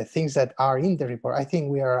of the things that are in the report, I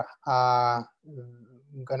think we are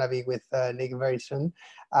gonna be with Nick very soon,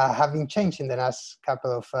 have been changed in the last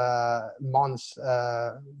couple of months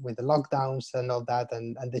with the lockdowns and all that,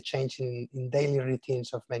 and the change in daily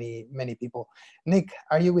routines of many people. Nick,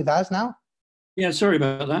 are you with us now? Yeah, sorry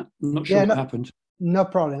about that. I'm not sure what happened. No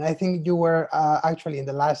problem. I think you were actually in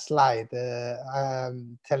the last slide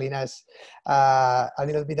telling us a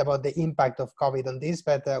little bit about the impact of COVID on this,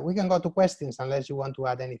 but we can go to questions unless you want to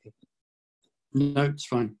add anything. No, it's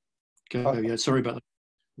fine. Go. Okay. Yeah, sorry about that.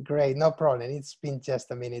 Great, no problem. It's been just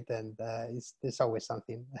a minute, and there's always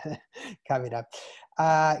something coming up.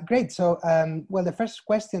 Great. So, well, the first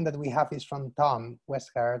question that we have is from Tom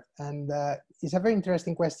Westgard, and it's a very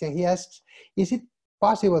interesting question. He asks, is it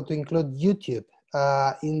possible to include YouTube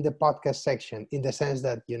in the podcast section, in the sense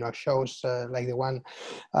that, you know, shows like the one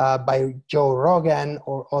by Joe Rogan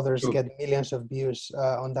or others get millions of views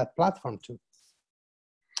on that platform too?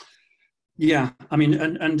 Yeah, I mean,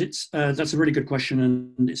 and it's that's a really good question,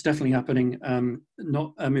 and it's definitely happening.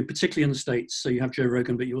 Particularly in the States. So you have Joe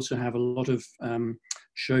Rogan, but you also have a lot of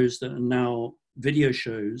shows that are now video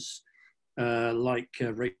shows, like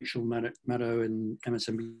Rachel Maddow and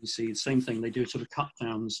MSNBC. Same thing. They do sort of cut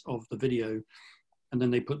downs of the video, and then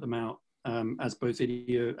they put them out as both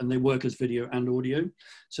video, and they work as video and audio.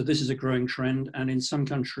 So this is a growing trend, and in some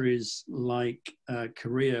countries like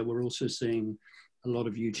Korea, we're also seeing a lot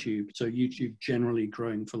of YouTube. So YouTube generally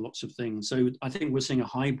growing for lots of things. So I think we're seeing a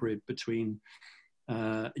hybrid between,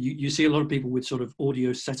 you see a lot of people with sort of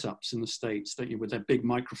audio setups in the States, don't you, with their big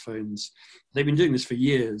microphones. They've been doing this for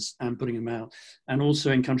years and putting them out. And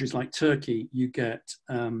also in countries like Turkey, you get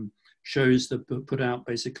shows that put out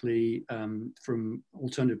basically from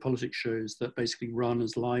alternative politics shows that basically run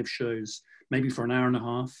as live shows, maybe for an hour and a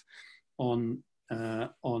half on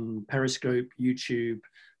Periscope, YouTube,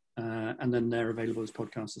 and then they're available as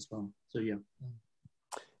podcasts as well. So yeah.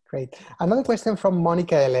 Great. Another question from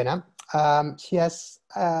Monica Elena. She asks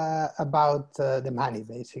about the money,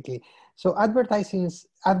 basically. So advertisers,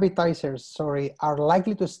 are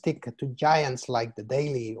likely to stick to giants like the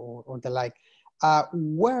Daily or the like.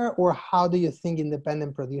 Where or how do you think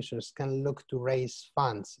independent producers can look to raise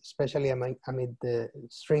funds, especially amid the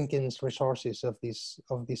shrinking resources of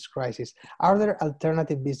this crisis? Are there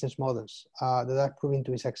alternative business models that are proving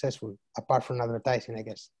to be successful, apart from advertising, I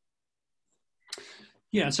guess?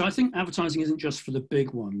 Yeah, so I think advertising isn't just for the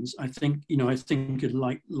big ones. I think, you know,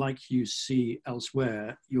 like you see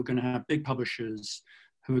elsewhere, you're going to have big publishers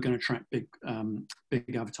who are going to attract big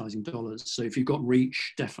advertising dollars. So if you've got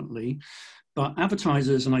reach, definitely. But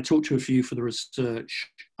advertisers, and I talked to a few for the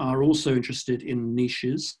research, are also interested in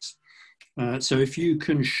niches. So if you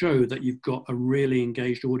can show that you've got a really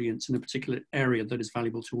engaged audience in a particular area that is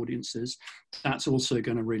valuable to audiences, that's also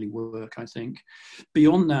going to really work, I think.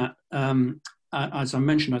 Beyond that, as I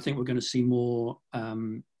mentioned, I think we're going to see more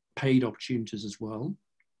paid opportunities as well.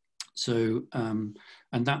 So, and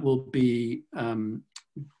that will be,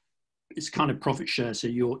 it's kind of profit share. So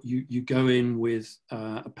you go in with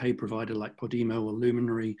a paid provider like Podimo or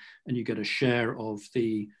Luminary, and you get a share of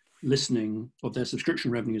the listening, of their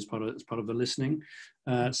subscription revenue as part of the listening.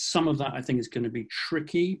 Some of that I think is going to be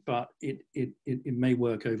tricky, but it may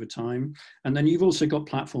work over time. And then you've also got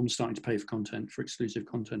platforms starting to pay for content, for exclusive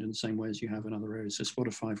content, in the same way as you have in other areas. So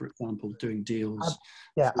Spotify, for example, doing deals.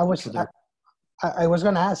 I was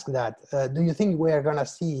going to ask that. Do you think we are going to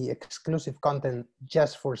see exclusive content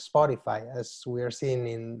just for Spotify, as we are seeing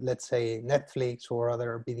in, let's say, Netflix or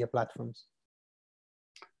other video platforms?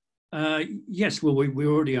 Yes, well, we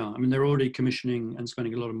already are. I mean, they're already commissioning and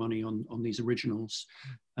spending a lot of money on these originals.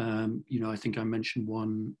 You know, I think I mentioned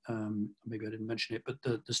one, maybe I didn't mention it, but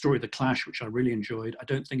the story of The Clash, which I really enjoyed, I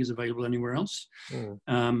don't think is available anywhere else.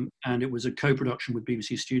 And it was a co-production with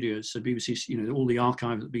BBC Studios. So BBC, you know, all the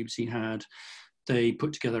archive that BBC had, they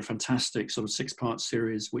put together a fantastic sort of 6-part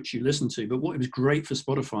series, which you listen to. But what it was great for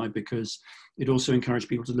Spotify, because it also encouraged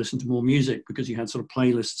people to listen to more music, because you had sort of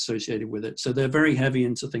playlists associated with it. So they're very heavy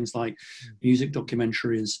into things like music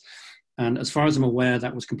documentaries. And as far as I'm aware,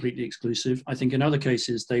 that was completely exclusive. I think in other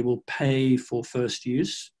cases, they will pay for first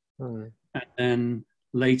use. And then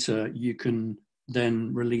later you can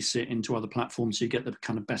then release it into other platforms. So you get the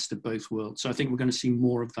kind of best of both worlds. So I think we're going to see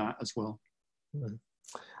more of that as well.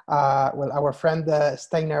 Well, our friend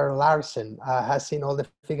Steinar Larsen has seen all the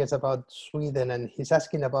figures about Sweden, and he's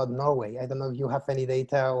asking about Norway. I don't know if you have any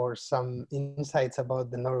data or some insights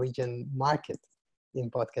about the Norwegian market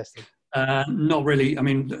in podcasting. Not really. I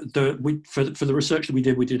mean, for the research that we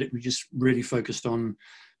did, we just really focused on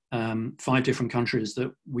 5 different countries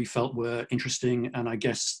that we felt were interesting, and I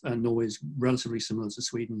guess Norway is relatively similar to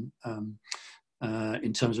Sweden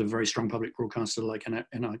in terms of a very strong public broadcaster like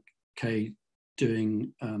NRK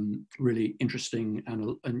doing really interesting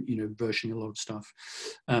and versioning a lot of stuff,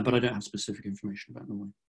 but I don't have specific information about Norway.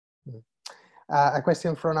 A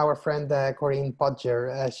question from our friend Corinne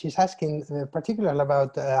Podger. She's asking particularly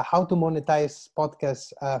about how to monetize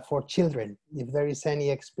podcasts for children, if there is any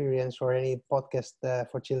experience or any podcast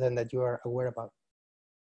for children that you are aware about.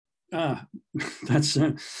 That's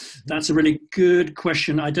a really good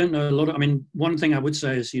question. I don't know a lot. I mean, one thing I would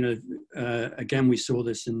say is, again, we saw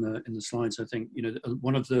this in the slides. I think,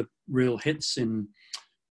 one of the real hits in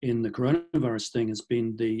the coronavirus thing has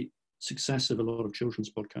been the success of a lot of children's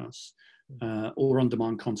podcasts or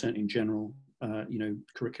on-demand content in general.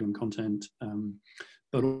 Curriculum content,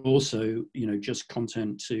 but also, just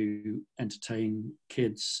content to entertain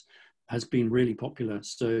kids has been really popular.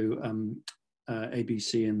 So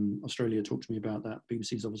ABC in Australia talked to me about that.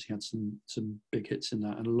 BBC's obviously had some big hits in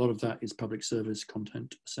that, and a lot of that is public service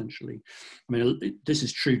content, essentially. I mean, this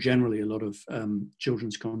is true generally. A lot of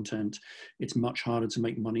children's content, it's much harder to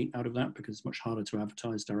make money out of that because it's much harder to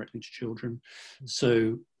advertise directly to children.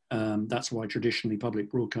 So that's why traditionally public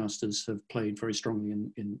broadcasters have played very strongly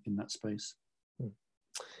in that space.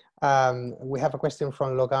 We have a question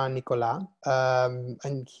from Logan Nicolas,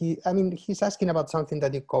 and he's asking about something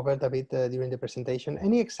that you covered a bit during the presentation.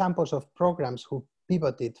 Any examples of programs who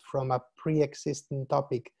pivoted from a pre-existing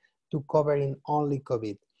topic to covering only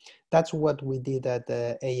COVID? That's what we did at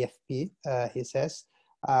the AFP, he says,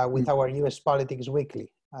 with our US Politics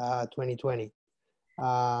Weekly 2020.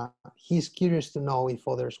 He's curious to know if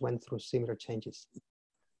others went through similar changes.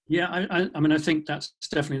 Yeah, I mean, I think that's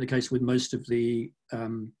definitely the case with most of the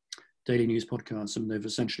daily news podcasts. I mean, they've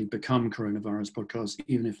essentially become coronavirus podcasts,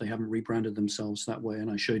 even if they haven't rebranded themselves that way. And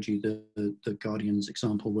I showed you the Guardian's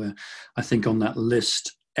example where I think on that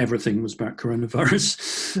list, everything was about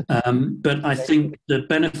coronavirus. But I think the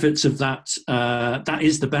benefits of that, that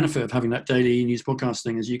is the benefit of having that daily news podcast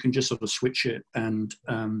thing, is you can just sort of switch it and,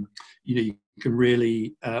 you can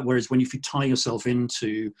really, whereas if you tie yourself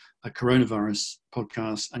into a coronavirus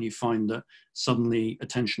podcast and you find that suddenly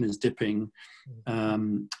attention is dipping,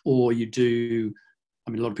 or you do,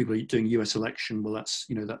 I mean, a lot of people are doing US election. Well, that's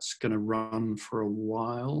going to run for a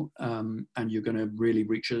while, and you're going to really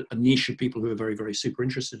reach a niche of people who are very, very super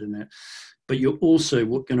interested in it. But you're also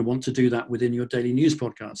going to want to do that within your daily news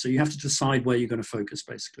podcast. So you have to decide where you're going to focus,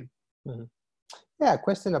 basically. Mm-hmm. Yeah, a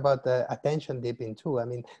question about the attention dipping too. I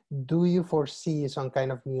mean, do you foresee some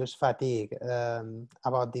kind of news fatigue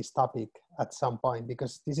about this topic at some point?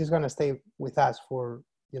 Because this is going to stay with us for,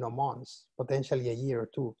 months, potentially a year or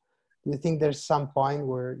two. Do you think there's some point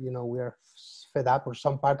where, we are fed up, or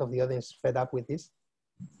some part of the audience fed up with this?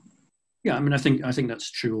 Yeah, I mean, I think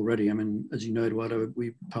that's true already. I mean, as you know, Eduardo,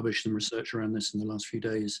 we published some research around this in the last few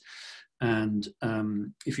days. And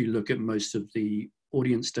if you look at most of the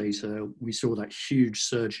audience data, we saw that huge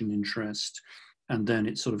surge in interest, and then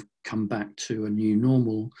it's sort of come back to a new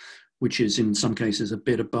normal, which is in some cases a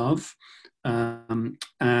bit above.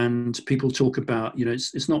 And people talk about,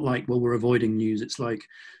 it's not like, well, we're avoiding news. It's like,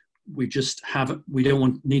 we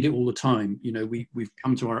don't need it all the time. We've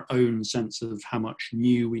come to our own sense of how much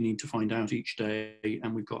new we need to find out each day,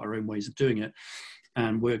 and we've got our own ways of doing it.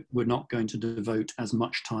 And we're not going to devote as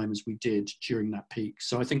much time as we did during that peak.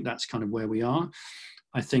 So I think that's kind of where we are.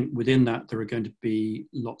 I think within that, there are going to be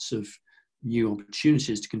lots of new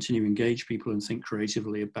opportunities to continue to engage people and think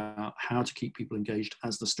creatively about how to keep people engaged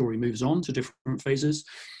as the story moves on to different phases.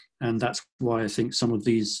 And that's why I think some of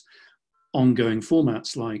these ongoing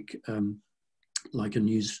formats like a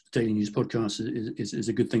daily news podcast is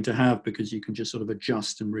a good thing to have, because you can just sort of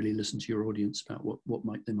adjust and really listen to your audience about what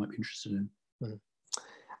they might be interested in.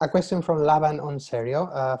 A question from Laban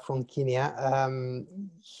Onserio from Kenya.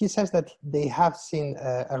 He says that they have seen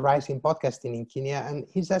a rise in podcasting in Kenya, and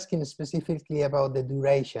he's asking specifically about the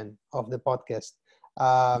duration of the podcast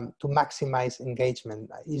to maximize engagement.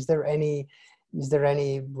 Is there any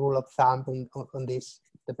rule of thumb on this,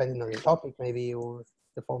 depending on the topic maybe or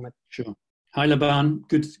the format? Sure. Hi, Laban.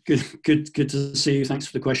 Good to see you. Thanks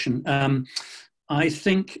for the question. I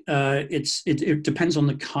think it depends on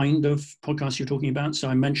the kind of podcast you're talking about. So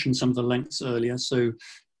I mentioned some of the lengths earlier. So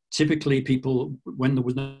typically people, when there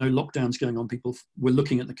was no lockdowns going on, people were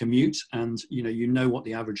looking at the commute, and you know what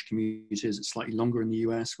the average commute is. It's slightly longer in the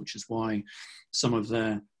US, which is why some of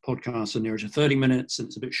their podcasts are nearer to 30 minutes, and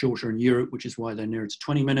it's a bit shorter in Europe, which is why they're nearer to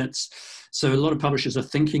 20 minutes. So a lot of publishers are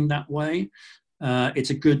thinking that way. It's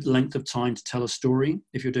a good length of time to tell a story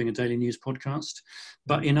if you're doing a daily news podcast.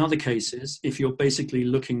 But in other cases, if you're basically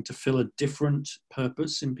looking to fill a different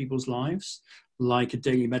purpose in people's lives, like a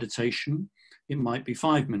daily meditation, it might be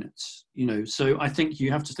 5 minutes, So I think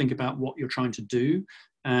you have to think about what you're trying to do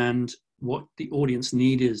and what the audience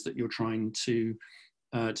need is that you're trying to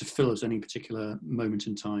fill at any particular moment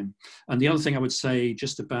in time. And the other thing I would say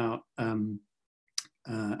just about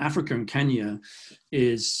Africa and Kenya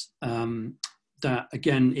is that,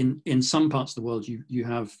 again, in some parts of the world, you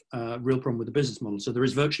have a real problem with the business model. So there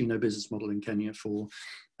is virtually no business model in Kenya for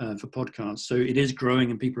podcasts. So it is growing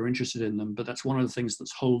and people are interested in them, but that's one of the things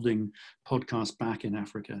that's holding podcasts back in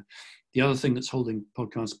Africa. The other thing that's holding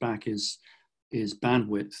podcasts back is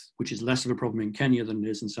bandwidth, which is less of a problem in Kenya than it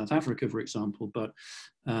is in South Africa, for example. But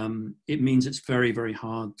it means it's very, very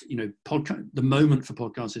hard. The moment for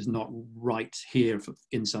podcasts is not right here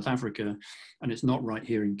in South Africa, and it's not right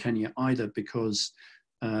here in Kenya either, because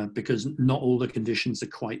not all the conditions are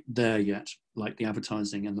quite there yet, like the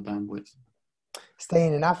advertising and the bandwidth.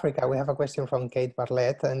 Staying in Africa, we have a question from Kate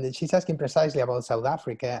Bartlett, and she's asking precisely about South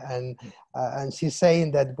Africa, and she's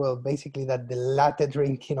saying that, well, basically that the latte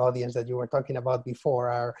drinking audience that you were talking about before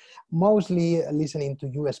are mostly listening to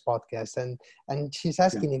US podcasts, and she's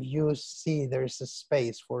asking if you see there is a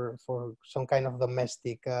space for some kind of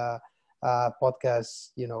domestic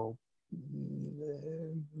podcast,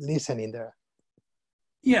 listening there.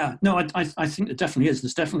 Yeah, no, I think there definitely is.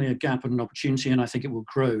 There's definitely a gap and an opportunity, and I think it will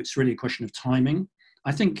grow. It's really a question of timing.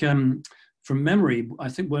 I think from memory, I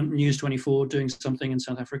think weren't News 24 doing something in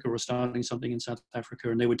South Africa or starting something in South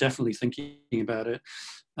Africa, and they were definitely thinking about it.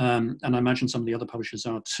 And I imagine some of the other publishers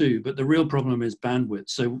are too. But the real problem is bandwidth.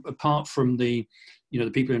 So apart from the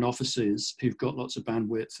people in offices who've got lots of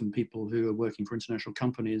bandwidth and people who are working for international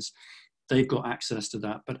companies, they've got access to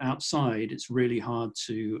that. But outside, it's really hard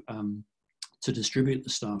to distribute the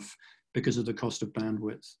stuff because of the cost of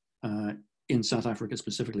bandwidth in South Africa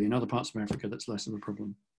specifically. In other parts of Africa, that's less of a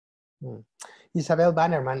problem. Isabel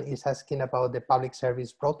Bannerman is asking about the public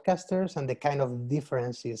service broadcasters and the kind of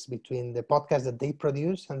differences between the podcast that they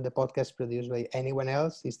produce and the podcast produced by anyone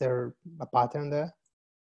else. Is there a pattern there?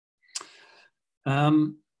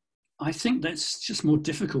 I think that's just more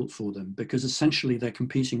difficult for them because essentially they're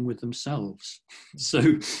competing with themselves.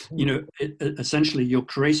 So, essentially you're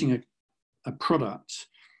creating a product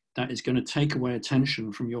that is going to take away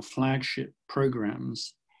attention from your flagship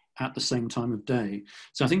programs at the same time of day.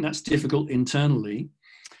 So I think that's difficult internally.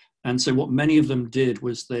 And so what many of them did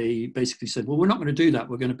was they basically said, well, we're not going to do that.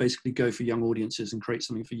 We're going to basically go for young audiences and create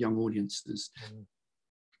something for young audiences.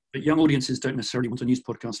 But young audiences don't necessarily want a news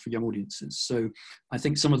podcast for young audiences. So I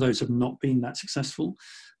think some of those have not been that successful.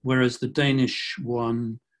 Whereas the Danish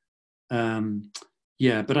one,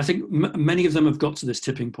 but I think many of them have got to this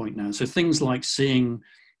tipping point now. So things like seeing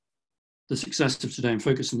the success of Today in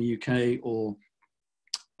Focus in the UK or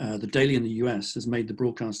the Daily in the US has made the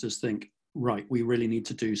broadcasters think, right, we really need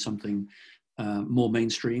to do something more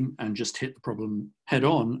mainstream and just hit the problem head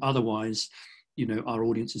on. Otherwise, our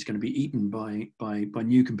audience is going to be eaten by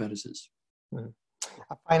new competitors.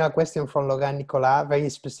 A final question from Logan Nicolas, very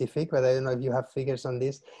specific, but I don't know if you have figures on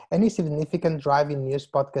this. Any significant drive in news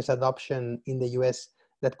podcast adoption in the US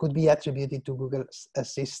that could be attributed to Google's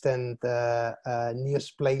Assistant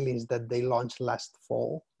news playlist that they launched last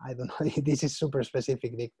fall? I don't know. This is super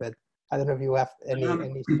specific, Nick, but I don't know if you have any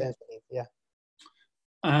sense of it. Yeah.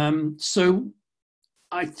 So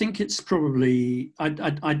I think it's probably, I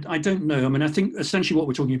don't know. I mean, I think essentially what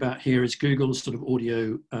we're talking about here is Google's sort of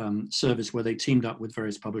audio service where they teamed up with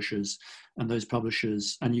various publishers, and those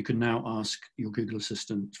publishers, and you can now ask your Google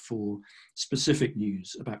Assistant for specific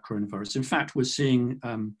news about coronavirus. In fact, we're seeing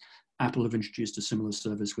Apple have introduced a similar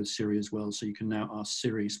service with Siri as well. So you can now ask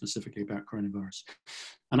Siri specifically about coronavirus.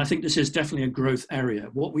 And I think this is definitely a growth area.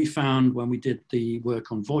 What we found when we did the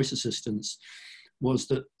work on voice assistants was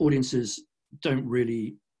that audiences don't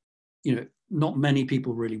really not many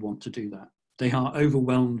people really want to do that. They are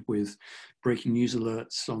overwhelmed with breaking news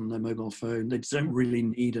alerts on their mobile phone. They don't really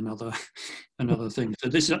need another thing. So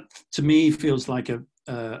this, to me, feels like a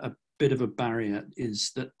bit of a barrier,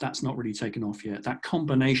 is that's not really taken off yet. That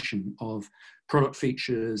combination of product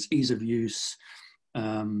features, ease of use,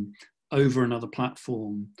 over another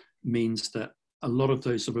platform means that a lot of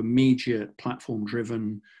those sort of immediate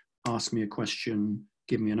platform-driven, ask me a question,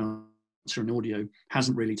 give me an answer in audio,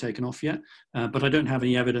 hasn't really taken off yet. But I don't have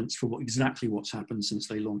any evidence for exactly what's happened since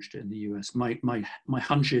they launched it in the US. My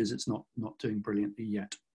hunch is it's not doing brilliantly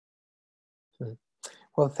yet.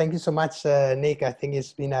 Well, thank you so much, Nick. I think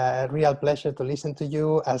it's been a real pleasure to listen to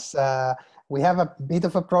you. As we have a bit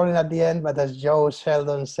of a problem at the end, but as Joe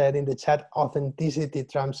Sheldon said in the chat, authenticity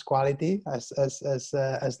trumps quality, as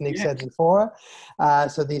Nick said before.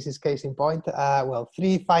 So this is case in point. Well,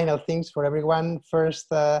 3 final things for everyone.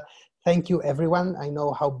 First, thank you, everyone. I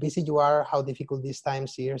know how busy you are, how difficult these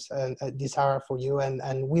times these are for you,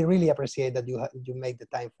 and we really appreciate that you make the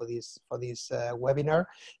time for this webinar.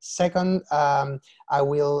 Second, I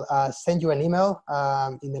will send you an email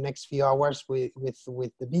in the next few hours with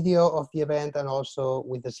the video of the event and also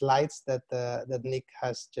with the slides that Nick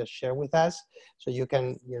has just shared with us, so you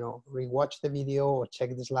can rewatch the video or check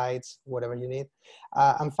the slides, whatever you need.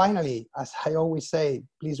 And finally, as I always say,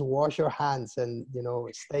 please wash your hands and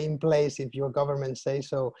stay in place if your government says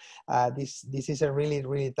so. This is a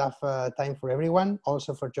really tough time for everyone,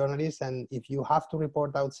 also for journalists. And if you have to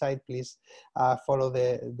report outside, please follow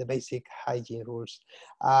the basic hygiene rules.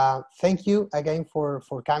 Thank you again for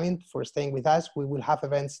coming, for staying with us. We will have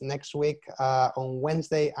events next week on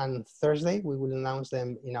Wednesday and Thursday. We will announce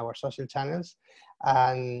them in our social channels.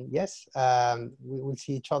 And yes, we will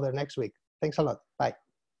see each other next week. Thanks a lot. Bye.